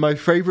race? And my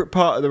favourite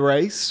part of the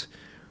race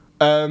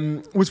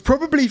was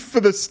probably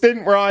for the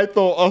stint where I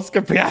thought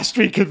Oscar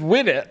Piastri could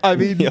win it. I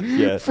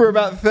mean, for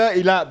about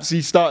 30 laps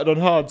he started on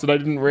hards, and I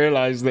didn't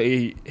realise that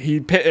he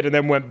pitted and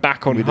then went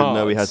back on hards. We didn't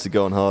know he had to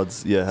go on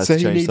hards. Yeah, so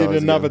he needed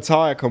another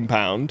tyre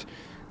compound,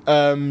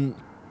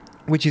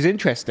 which is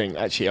interesting,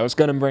 actually. I was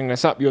going to bring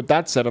this up. Your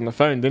dad said on the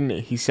phone, didn't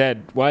he? He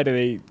said,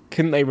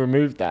 couldn't they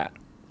remove that?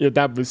 Your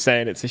dad was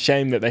saying it's a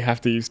shame that they have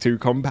to use two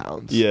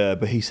compounds. Yeah,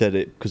 but he said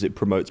it because it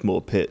promotes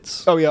more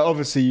pits. Oh yeah,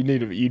 obviously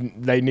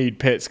they need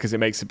pits because it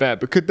makes it better.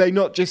 But could they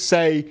not just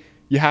say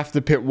you have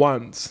to pit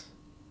once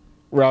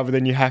rather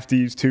than you have to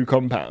use two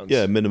compounds?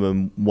 Yeah,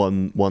 minimum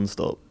one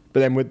stop. But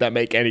then would that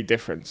make any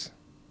difference?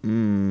 I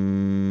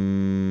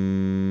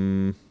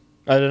don't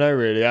know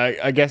really.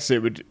 I guess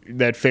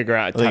they'd figure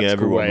out a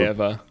tactical way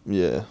ever.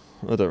 Yeah,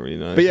 I don't really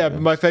know. But yeah,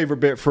 my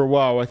favourite bit for a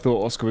while, I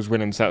thought Oscar was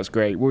winning, so that was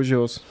great. What was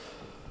yours?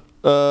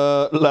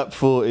 Lap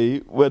 40,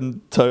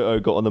 when Toto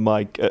got on the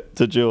mic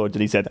to George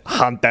and he said,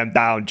 "Hunt them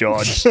down,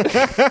 George."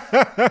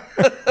 That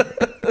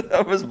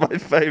was my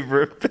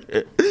favourite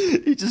bit.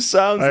 He just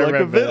sounds like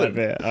a villain.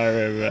 I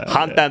remember that.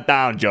 Hunt them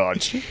down,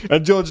 George.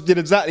 And George did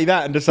exactly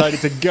that and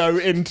decided to go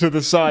into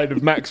the side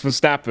of Max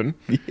Verstappen,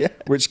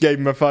 which gave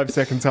him a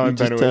 5-second time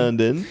penalty. Just turned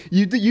in.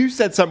 You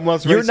said something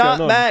else. You're not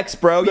Max,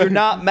 bro. You're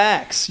not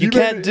Max. You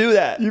can't do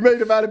that. You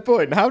made a valid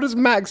point. How does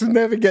Max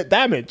never get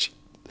damage?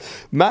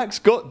 Max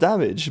got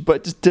damage, but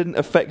it just didn't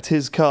affect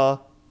his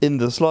car in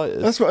the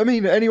slightest. That's what I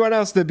mean. Anyone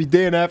else that'd be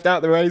DNF'd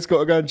out the race, got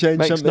to go and change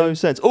Makes something. Makes no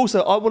sense.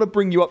 Also, I want to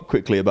bring you up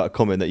quickly about a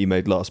comment that you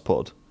made last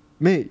pod.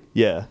 Me?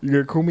 Yeah. You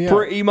gonna call me out?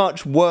 Pretty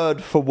much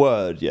word for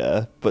word,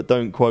 yeah. But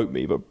don't quote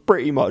me, but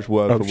pretty much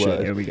word for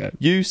word. Here we go.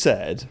 You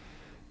said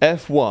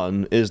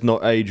F1 is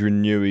not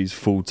Adrian Newey's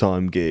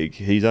full-time gig.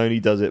 He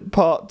only does it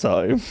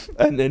part-time,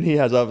 and then he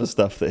has other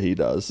stuff that he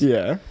does.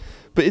 Yeah.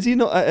 But is he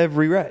not at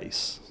every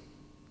race?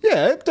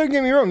 Yeah, don't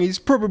get me wrong, he's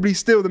probably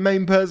still the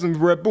main person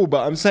for Red Bull,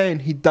 but I'm saying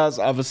he does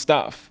other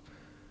stuff.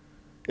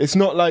 It's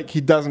not like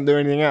he doesn't do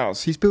anything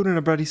else. He's building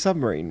a bloody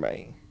submarine,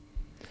 mate.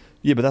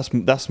 Yeah, but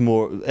that's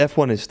more...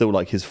 F1 is still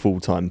like his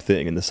full-time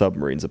thing, and the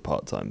submarine's a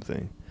part-time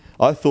thing.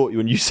 I thought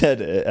when you said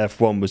it,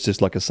 F1 was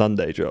just like a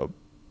Sunday job.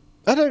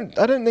 I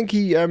don't think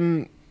he...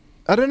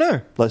 I don't know.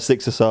 Like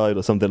 6 aside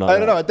or something like that. I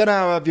don't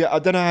know. I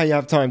don't know how you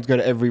have time to go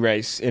to every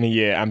race in a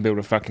year and build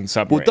a fucking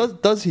submarine. Well,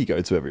 does he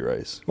go to every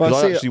race? Well,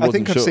 I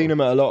think I've seen him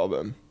at a lot of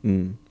them.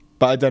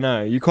 But I don't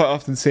know. You quite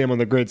often see him on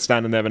the grid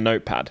standing there with a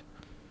notepad.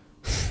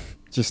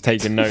 Just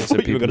taking notes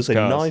of people's cars. You were going to say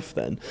knife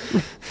then.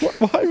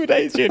 Why would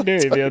Adrian do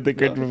it on the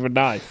grid with a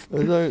knife?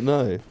 I don't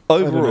know.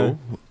 Overall,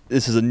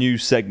 this is a new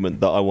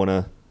segment that I want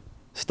to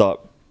start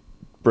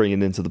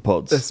bringing into the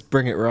pods. Let's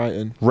bring it right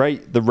in.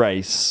 Rate the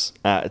race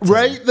at 10.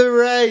 Rate the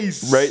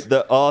race. Rate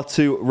the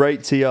R2.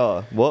 Rate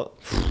TR. What?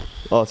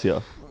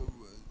 RTR.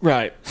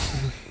 Right.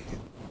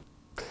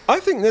 I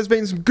think there's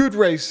been some good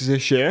races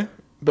this year,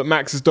 but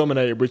Max has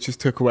dominated, which has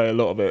took away a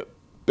lot of it.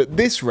 But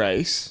this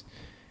race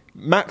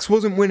Max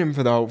wasn't winning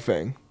for the whole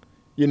thing.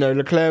 You know,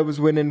 Leclerc was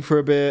winning for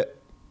a bit.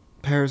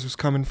 Perez was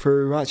coming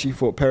through. I actually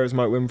thought Perez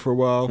might win for a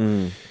while.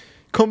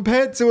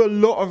 Compared to a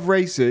lot of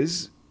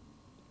races,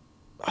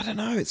 I don't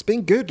know, it's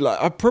been good.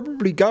 Like, I'd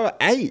probably go at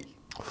 8.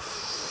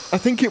 I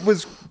think it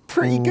was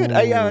pretty good.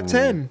 8 out of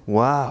 10.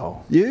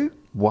 Wow. You?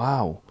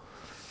 Wow.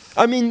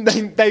 I mean,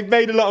 they've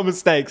made a lot of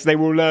mistakes. They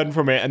will learn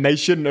from it, and they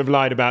shouldn't have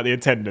lied about the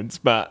attendance,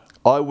 but...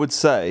 I would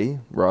say,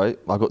 right,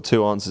 I've got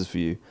 2 answers for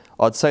you.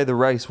 I'd say the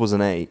race was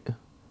an 8,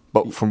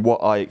 but from what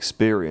I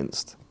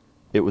experienced,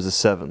 it was a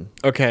 7.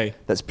 Okay.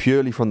 That's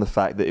purely from the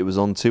fact that it was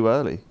on too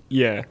early.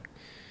 Yeah.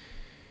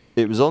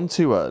 It was on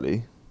too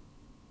early,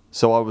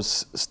 so I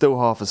was still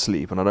half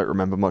asleep, and I don't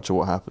remember much of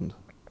what happened.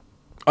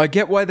 I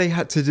get why they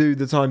had to do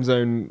the time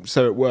zone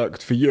so it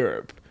worked for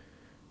Europe.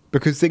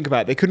 Because think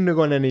about it, they couldn't have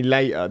gone any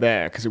later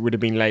there because it would have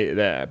been later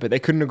there. But they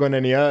couldn't have gone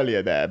any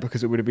earlier there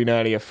because it would have been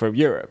earlier for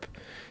Europe.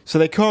 So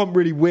they can't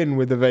really win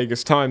with the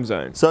Vegas time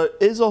zone. So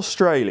is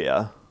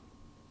Australia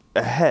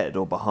ahead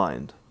or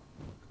behind?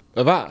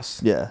 Of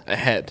us? Yeah.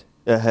 Ahead.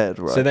 Ahead,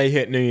 right. So they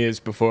hit New Year's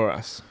before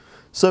us.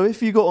 So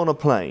if you got on a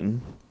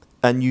plane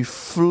and you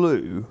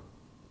flew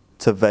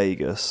to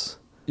Vegas,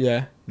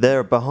 Yeah.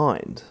 they're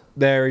behind.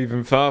 They're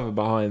even further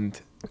behind.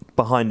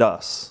 Behind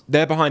us.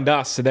 They're behind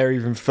us, so they're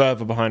even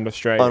further behind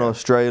Australia. And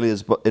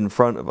Australia's in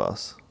front of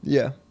us.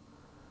 Yeah.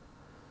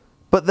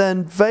 But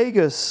then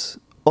Vegas,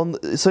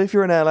 so if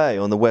you're in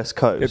LA on the West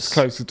Coast... It's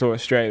closer to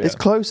Australia. It's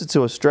closer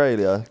to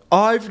Australia.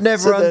 I've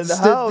never understood this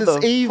either. How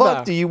the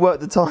fuck do you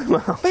work the time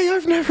out? Hey,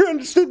 I've never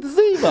understood this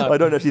either. I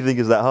don't actually think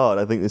it's that hard.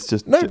 I think it's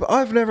just... No, but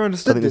I've never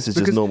understood I think this is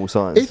just because normal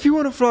science. If you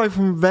want to fly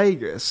from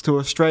Vegas to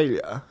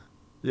Australia,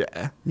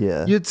 yeah,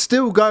 Yeah. you'd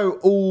still go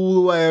all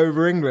the way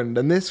over England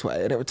and this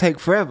way, and it would take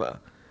forever.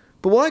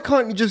 But why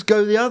can't you just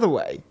go the other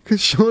way? Because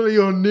surely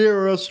you're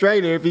nearer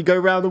Australia if you go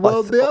around the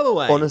world the other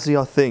way. Honestly,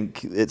 I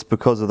think it's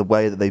because of the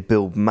way that they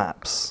build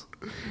maps.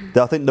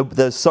 I think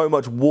there's so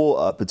much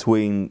water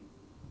between...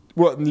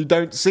 What, and you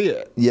don't see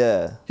it?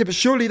 Yeah. Yeah, but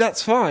surely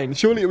that's fine.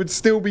 Surely it would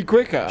still be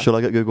quicker. Shall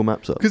I get Google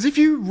Maps up? Because if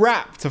you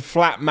wrapped a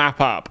flat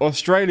map up,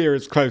 Australia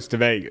is close to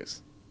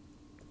Vegas.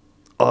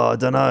 Oh, I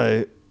don't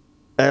know.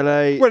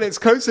 LA... Well, it's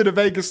closer to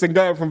Vegas than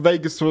going from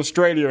Vegas to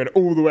Australia and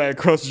all the way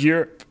across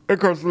Europe,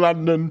 across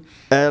London.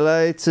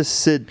 LA to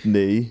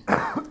Sydney,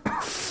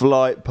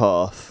 flight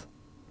path.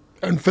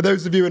 And for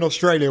those of you in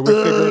Australia,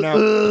 we're figuring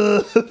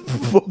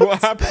out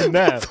what happened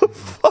there.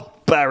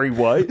 Barry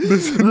White.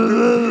 This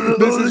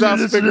is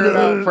us figuring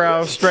out for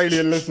our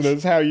Australian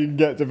listeners how you can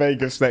get to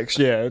Vegas next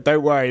year.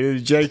 Don't worry,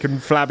 Jake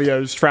and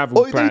Flavio's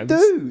travel plans. They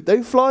do.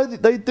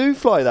 They do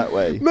fly that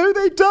way. No,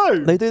 they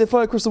don't. They do. They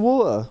fly across the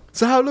water.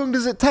 So how long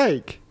does it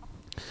take?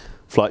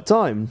 Flight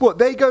time. What,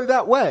 they go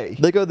that way?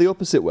 They go the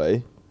opposite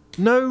way.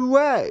 No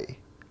way.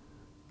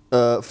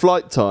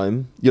 Flight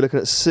time, you're looking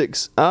at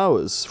 6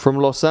 hours from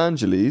Los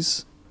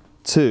Angeles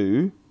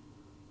to...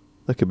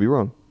 That could be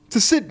wrong. To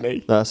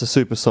Sydney? That's a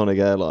supersonic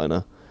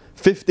airliner.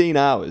 15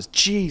 hours.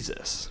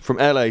 Jesus. From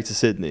LA to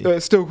Sydney.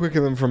 It's still quicker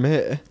than from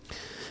here.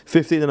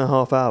 15 and a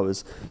half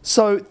hours.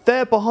 So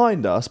they're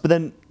behind us, but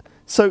then...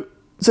 So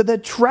they're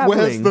travelling...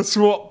 Where's the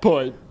swap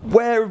point?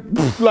 Where...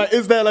 Like,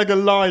 is there like a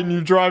line you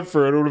drive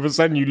through and all of a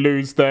sudden you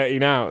lose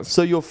 13 hours?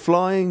 So you're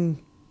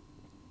flying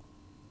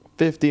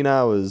 15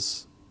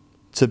 hours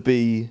to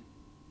be...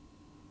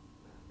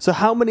 So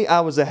how many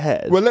hours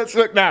ahead? Well, let's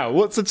look now.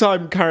 What's the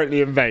time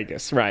currently in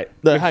Vegas? Right.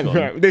 No, hang on.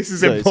 Right, this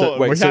is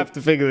important. We have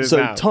to figure this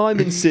out. So time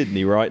in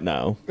Sydney right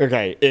now...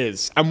 Okay,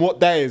 is. And what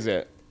day is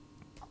it?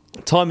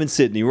 Time in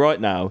Sydney right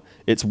now,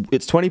 it's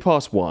 20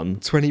 past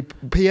 1. 20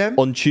 p.m?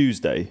 On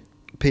Tuesday.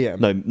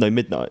 p.m. No,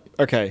 midnight.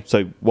 Okay.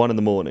 So 1 in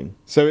the morning.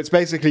 So it's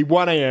basically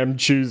 1 a.m.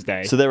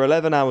 Tuesday. So they're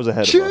 11 hours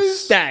ahead of us.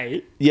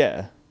 Tuesday?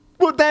 Yeah.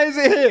 What day is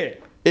it here?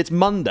 It's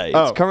Monday.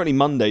 Oh. It's currently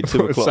Monday,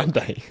 2 o'clock.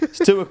 Sunday. It's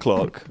 2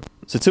 o'clock.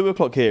 So 2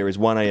 o'clock here is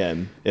 1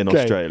 a.m. in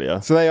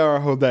Australia. So they are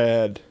a whole day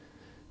ahead.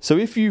 So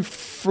if you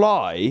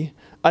fly...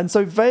 And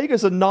so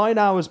Vegas are 9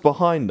 hours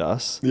behind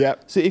us.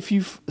 Yep. So if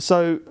you...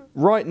 So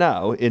right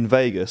now in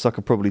Vegas, I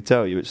could probably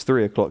tell you it's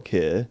 3 o'clock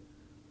here.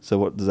 So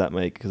what does that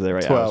make? Because they're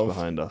 8 hours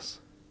behind us.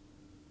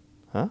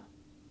 Huh?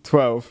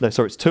 12. No,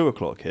 sorry, it's 2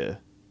 o'clock here.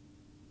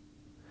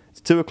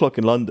 It's 2 o'clock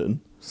in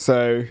London.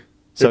 So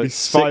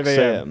it's 5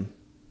 a.m.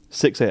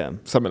 6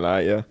 a.m. Something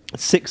like that, yeah.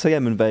 It's 6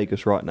 a.m. in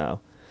Vegas right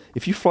now.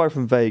 If you fly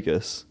from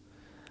Vegas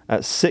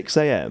at 6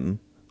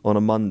 a.m. on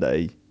a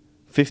Monday,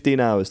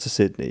 15 hours to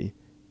Sydney,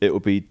 it will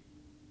be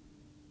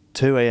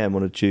 2 a.m.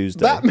 on a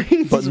Tuesday. That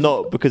means... But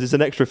not, because it's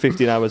an extra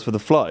 15 hours for the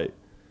flight.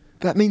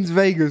 That means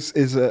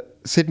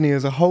Sydney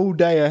is a whole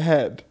day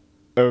ahead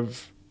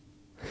of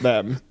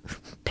them,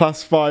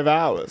 plus 5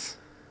 hours.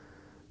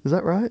 Is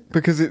that right?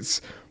 Because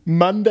it's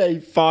Monday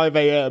 5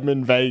 a.m.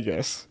 in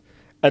Vegas,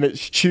 and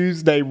it's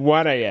Tuesday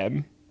 1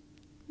 a.m.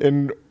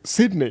 in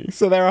Sydney.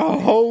 So they're a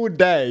whole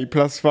day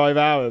plus 5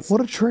 hours.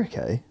 What a trick,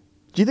 eh?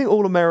 Do you think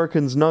all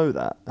Americans know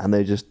that? And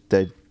they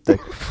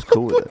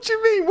call it? What do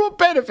you mean? What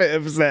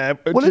benefit is there?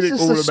 Do you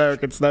think all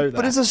Americans know that?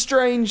 But it's a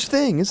strange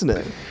thing, isn't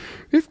it?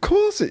 Of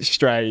course it's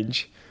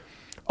strange.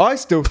 I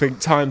still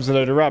think time's a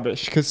load of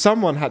rubbish because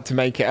someone had to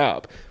make it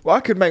up. Well, I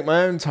could make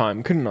my own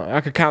time, couldn't I?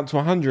 I could count to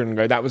 100 and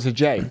go, that was a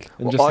Jake,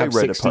 and just have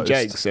 60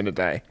 Jakes in a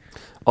day.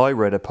 I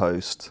read a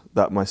post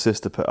that my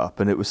sister put up,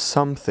 and it was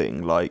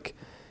something like,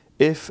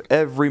 if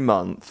every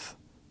month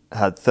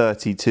had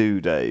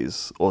 32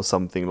 days or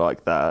something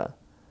like that,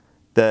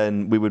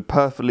 then we would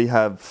perfectly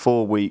have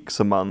 4 weeks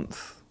a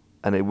month,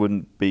 and it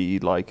wouldn't be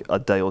like a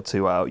day or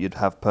two out. You'd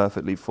have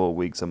perfectly 4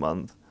 weeks a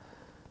month.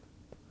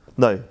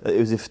 No, it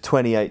was if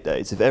 28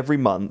 days. If every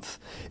month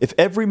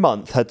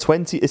had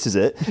 20, this is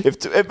it.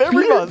 If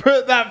every month,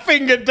 put that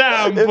finger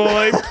down,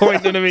 boy,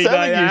 pointing at me like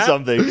telling you that.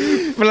 something,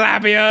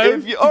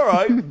 Flabio. all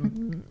right, I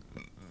don't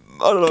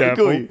know what to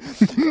call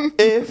you.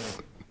 If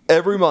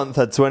every month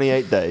had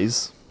 28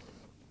 days,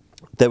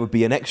 there would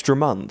be an extra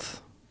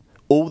month.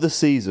 All the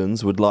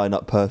seasons would line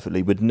up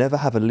perfectly. We'd never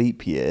have a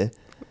leap year,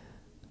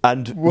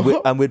 and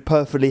we'd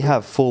perfectly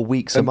have 4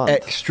 weeks a month.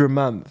 Extra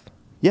month.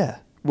 Yeah.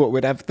 What,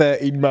 would have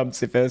 13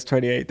 months if there's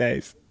 28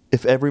 days?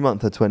 If every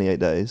month had 28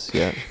 days,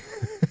 yeah.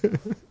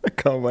 I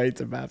can't wait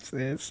to maths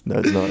this. No,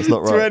 it's not. It's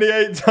not right.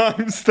 28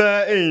 times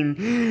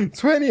 13.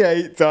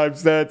 28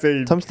 times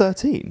 13. Times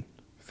 13?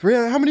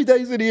 How many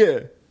days in a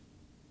year?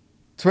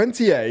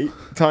 28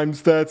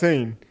 times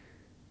 13.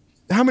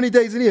 How many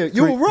days in a year?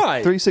 You're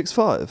right.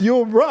 365.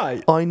 You're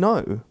right. I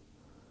know.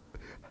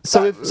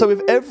 So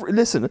if every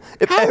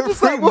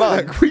month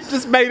work? We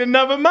just made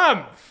another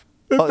month.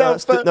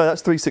 That's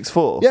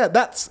 364. Yeah,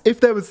 that's if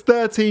there was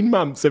 13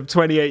 months of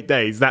 28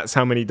 days, that's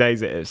how many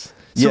days it is.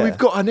 So we've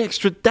got an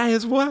extra day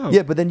as well.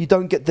 Yeah, but then you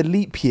don't get the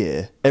leap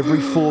year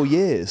every 4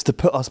 years to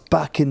put us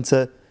back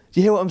into... Do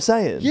you hear what I'm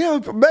saying?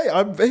 Yeah, mate,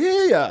 I'm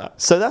here.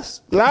 So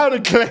that's... Loud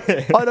and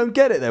clear. I don't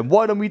get it then.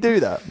 Why don't we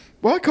do that?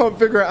 Well, I can't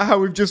figure out how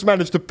we've just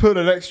managed to pull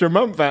an extra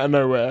month out of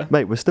nowhere.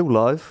 Mate, we're still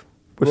live.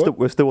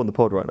 We're still on the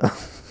pod right now.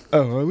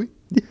 Oh, are we?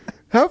 Yeah.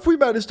 How have we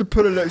managed to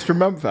pull an extra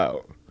month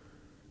out?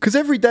 Because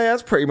every day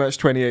has pretty much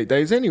 28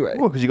 days anyway.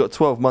 Well, because you've got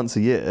 12 months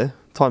a year.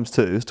 Times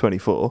 2 is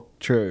 24.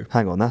 True.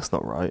 Hang on, that's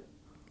not right.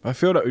 I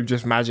feel like we've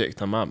just magicked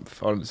a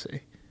month,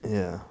 honestly.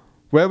 Yeah.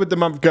 Where would the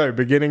month go?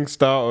 Beginning,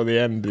 start, or the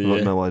end of the year?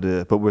 I've no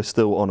idea, but we're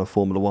still on a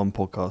Formula 1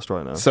 podcast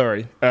right now.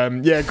 Sorry.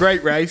 Yeah,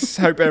 great race.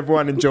 Hope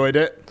everyone enjoyed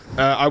it.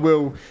 I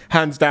will,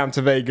 hands down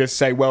to Vegas,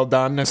 say well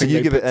done. I think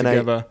you give it an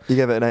 8. You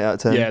gave it an 8 out of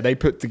 10. Yeah, they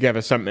put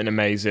together something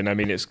amazing. I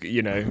mean, it's,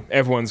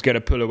 everyone's going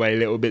to pull away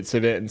little bits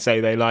of it and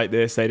say they like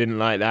this, they didn't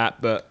like that,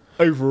 but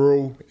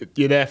overall,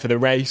 you're there for the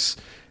race.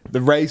 The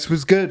race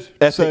was good.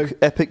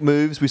 Epic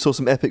moves. We saw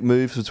some epic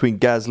moves between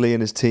Gasly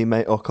and his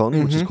teammate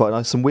Ocon, which is quite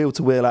nice. Some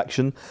wheel-to-wheel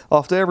action.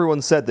 After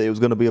everyone said that it was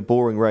going to be a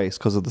boring race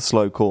because of the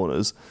slow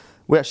corners,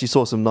 we actually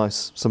saw some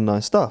nice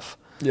stuff.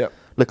 Yeah.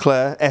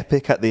 Leclerc,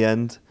 epic at the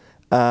end.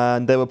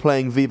 And they were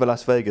playing Viva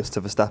Las Vegas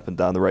to Verstappen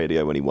down the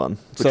radio when he won,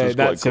 which was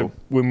that's quite cool.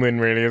 A win-win,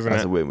 really, isn't it?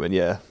 That's a win-win,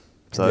 yeah.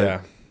 So,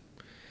 yeah.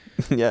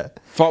 Yeah.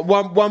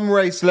 One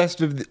race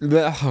left of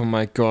oh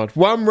my god.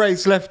 One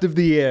race left of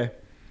the year.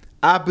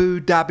 Abu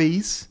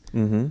Dhabi's.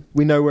 Mm-hmm.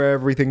 We know where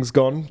everything's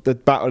gone. The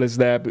battle is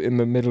there in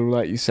the middle,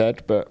 like you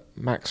said, but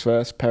Max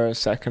first, Perez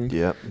second.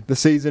 Yeah. The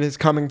season is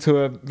coming to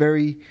a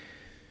very...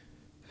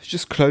 It's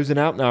just closing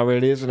out now,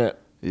 really, isn't it?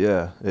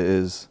 Yeah, it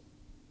is.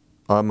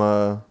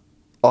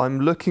 I'm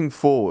looking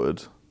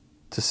forward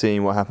to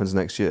seeing what happens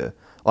next year.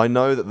 I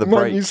know that the break...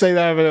 Why don't you say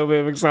that with a little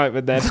bit of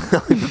excitement then?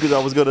 Because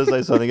I was going to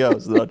say something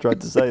else and I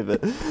tried to save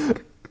it.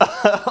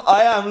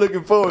 I am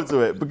looking forward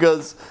to it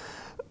because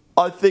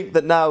I think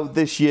that now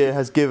this year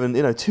has given...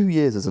 2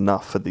 years is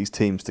enough for these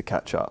teams to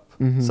catch up.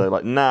 Mm-hmm. So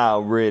now,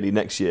 really,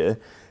 next year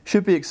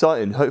should be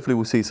exciting. Hopefully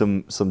we'll see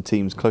some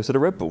teams closer to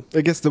Red Bull.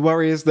 I guess the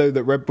worry is, though,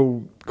 that Red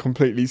Bull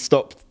completely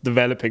stopped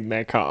developing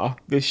their car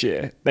this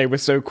year. They were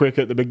so quick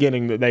at the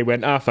beginning that they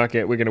went, fuck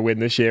it, we're going to win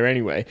this year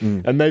anyway.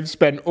 And they've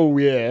spent all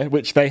year,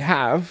 which they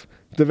have,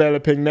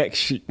 developing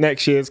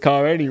next year's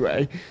car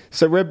anyway.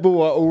 So Red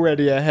Bull are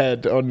already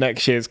ahead on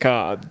next year's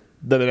car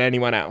than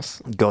anyone else.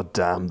 God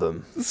damn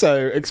them.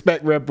 So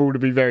expect Red Bull to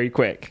be very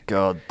quick.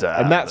 God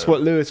damn. And that's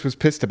what Lewis was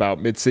pissed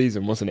about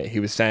mid-season, wasn't it?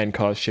 He was saying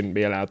cars shouldn't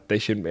be allowed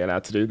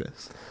to do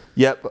this.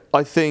 Yep,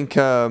 I think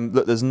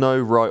look, there's no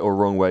right or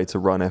wrong way to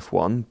run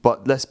F1,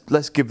 but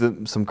let's give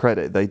them some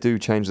credit. They do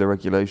change their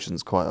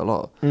regulations quite a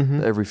lot.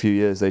 Mm-hmm. Every few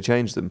years they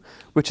change them,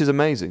 which is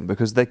amazing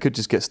because they could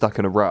just get stuck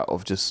in a rut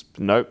of just,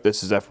 nope,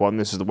 this is F1,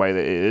 this is the way that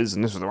it is,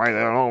 and this is the way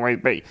they'll always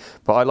be.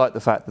 But I like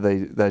the fact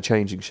that they're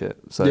changing shit.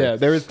 So yeah,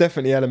 there is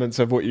definitely elements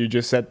of what you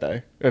just said,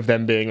 though, of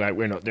them being like,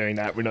 we're not doing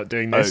that, we're not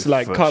doing this.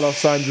 Like Carlos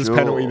Sainz's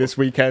penalty this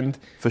weekend.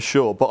 For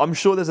sure, but I'm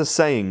sure there's a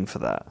saying for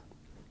that,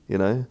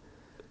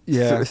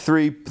 Yeah.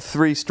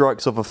 Three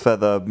strikes of a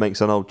feather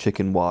makes an old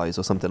chicken wise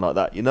or something like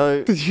that,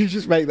 Did you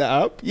just make that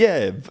up?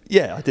 Yeah,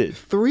 I did.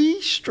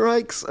 3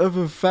 strikes of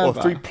a feather?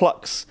 Or 3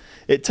 plucks.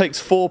 It takes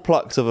 4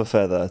 plucks of a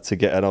feather to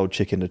get an old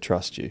chicken to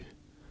trust you.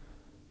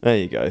 There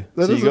you go.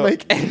 That doesn't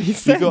make any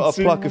sense. You've got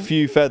to pluck a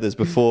few feathers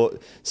before...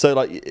 So,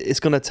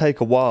 it's going to take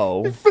a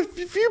while.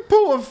 If you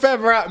pull a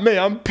feather at me,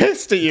 I'm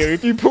pissed at you.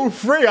 If you pull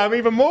 3, I'm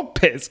even more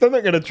pissed. I'm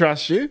not going to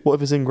trust you. What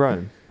if it's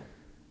ingrown?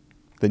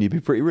 then you'd be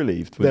pretty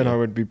relieved. Then I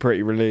would be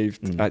pretty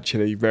relieved.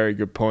 Actually, very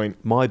good point.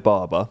 My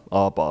barber,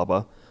 our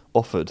barber,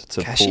 offered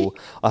to pull.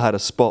 I had a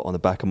spot on the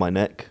back of my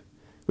neck,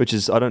 which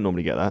is, I don't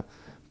normally get that,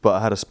 but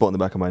I had a spot on the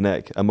back of my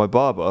neck, and my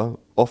barber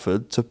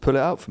offered to pull it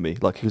out for me,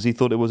 like, because he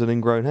thought it was an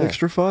ingrown hair.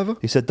 Extra $5?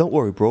 He said, "Don't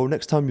worry, bro.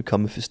 Next time you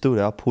come, if it's still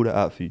there, I'll pull it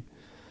out for you."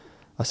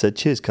 I said,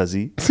 "Cheers,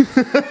 cuzzy."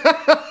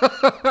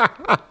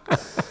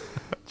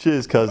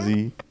 Cheers,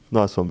 cuzzy.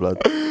 Nice one, blood.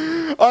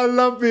 I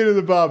love being in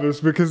the barbers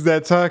because they're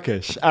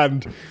Turkish,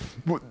 and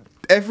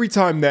every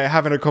time they're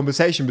having a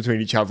conversation between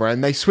each other,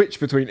 and they switch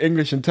between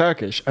English and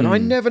Turkish, and I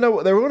never know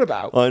what they're on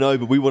about. I know,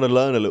 but we want to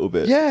learn a little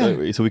bit, don't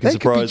we? So we can they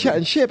surprise could be chatting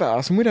them. shit about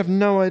us, and we'd have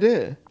no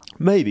idea.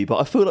 Maybe, but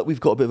I feel like we've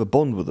got a bit of a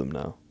bond with them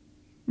now.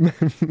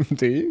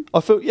 Do you?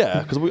 I feel,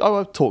 yeah, because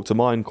I talk to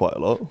mine quite a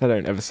lot. I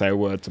don't ever say a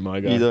word to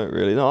my guy. You don't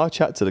really? No, I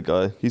chat to the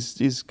guy. He's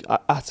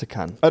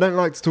Atakan. I don't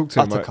like to talk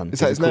to him. Atakan. Is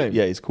that his name?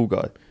 Yeah, he's a cool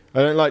guy.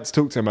 I don't like to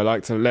talk to him. I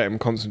like to let him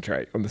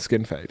concentrate on the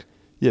skin fade.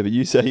 Yeah, but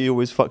you say he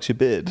always fucks your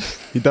beard.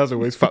 He does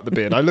always fuck the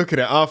beard. I look at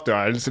it after.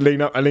 I just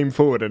lean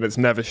forward, and it's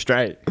never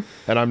straight.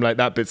 And I'm like,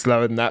 that bit's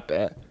lower than that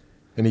bit.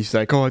 And he's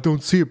like, "Oh, I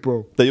don't see it,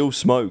 bro." They all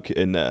smoke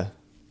in there.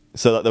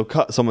 So like, they'll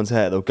cut someone's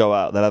hair, they'll go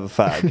out, they'll have a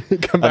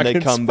fag, come back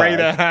and come spray back.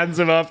 their hands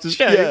of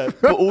aftershave. Yeah,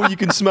 but all you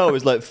can smell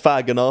is like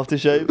fag and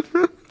aftershave.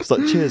 It's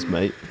like, cheers,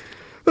 mate.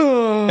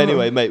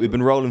 Anyway, mate, we've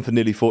been rolling for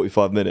nearly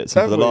 45 minutes,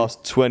 and for the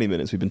last 20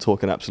 minutes, we've been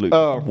talking absolute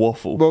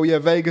waffle. Well, yeah,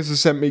 Vegas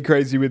has sent me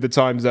crazy with the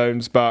time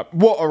zones, but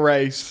what a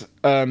race.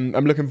 I'm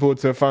looking forward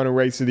to a final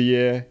race of the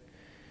year.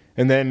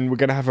 And then we're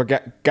going to have a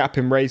gap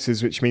in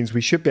races, which means we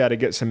should be able to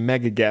get some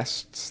mega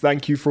guests.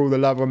 Thank you for all the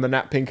love on the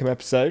Nat Pinkham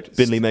episode.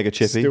 Binley Mega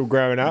Chippy. Still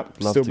growing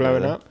up, still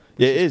blowing up.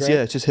 Yeah, it is,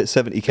 yeah. It's just hit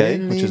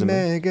 70k, which is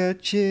amazing. Mega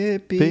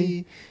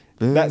Chippy.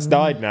 That's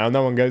died now.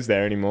 No one goes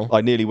there anymore.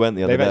 I nearly went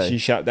the other day. They've actually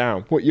shut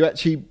down. What, you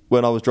actually...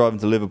 When I was driving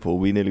to Liverpool,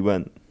 we nearly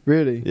went.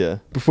 Really? Yeah.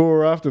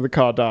 Before or after the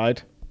car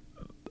died?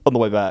 On the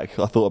way back,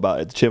 I thought about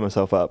it to cheer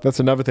myself up. That's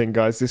another thing,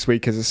 guys. This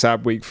week is a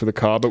sad week for the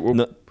car, but we'll...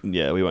 No,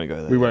 yeah, we won't go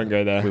there. We won't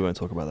go there. We won't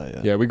talk about that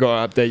yet. Yeah, we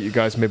got to update you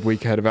guys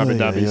midweek ahead of Abu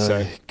Dhabi,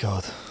 so...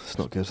 God, it's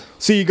not good.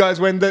 See you guys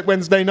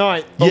Wednesday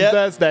night on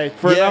Thursday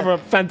for another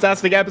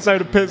fantastic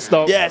episode of Pit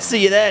Stop. Yeah,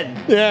 see you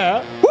then.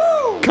 Yeah.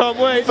 Woo! Can't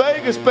wait.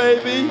 Vegas,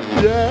 baby.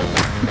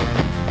 Yeah.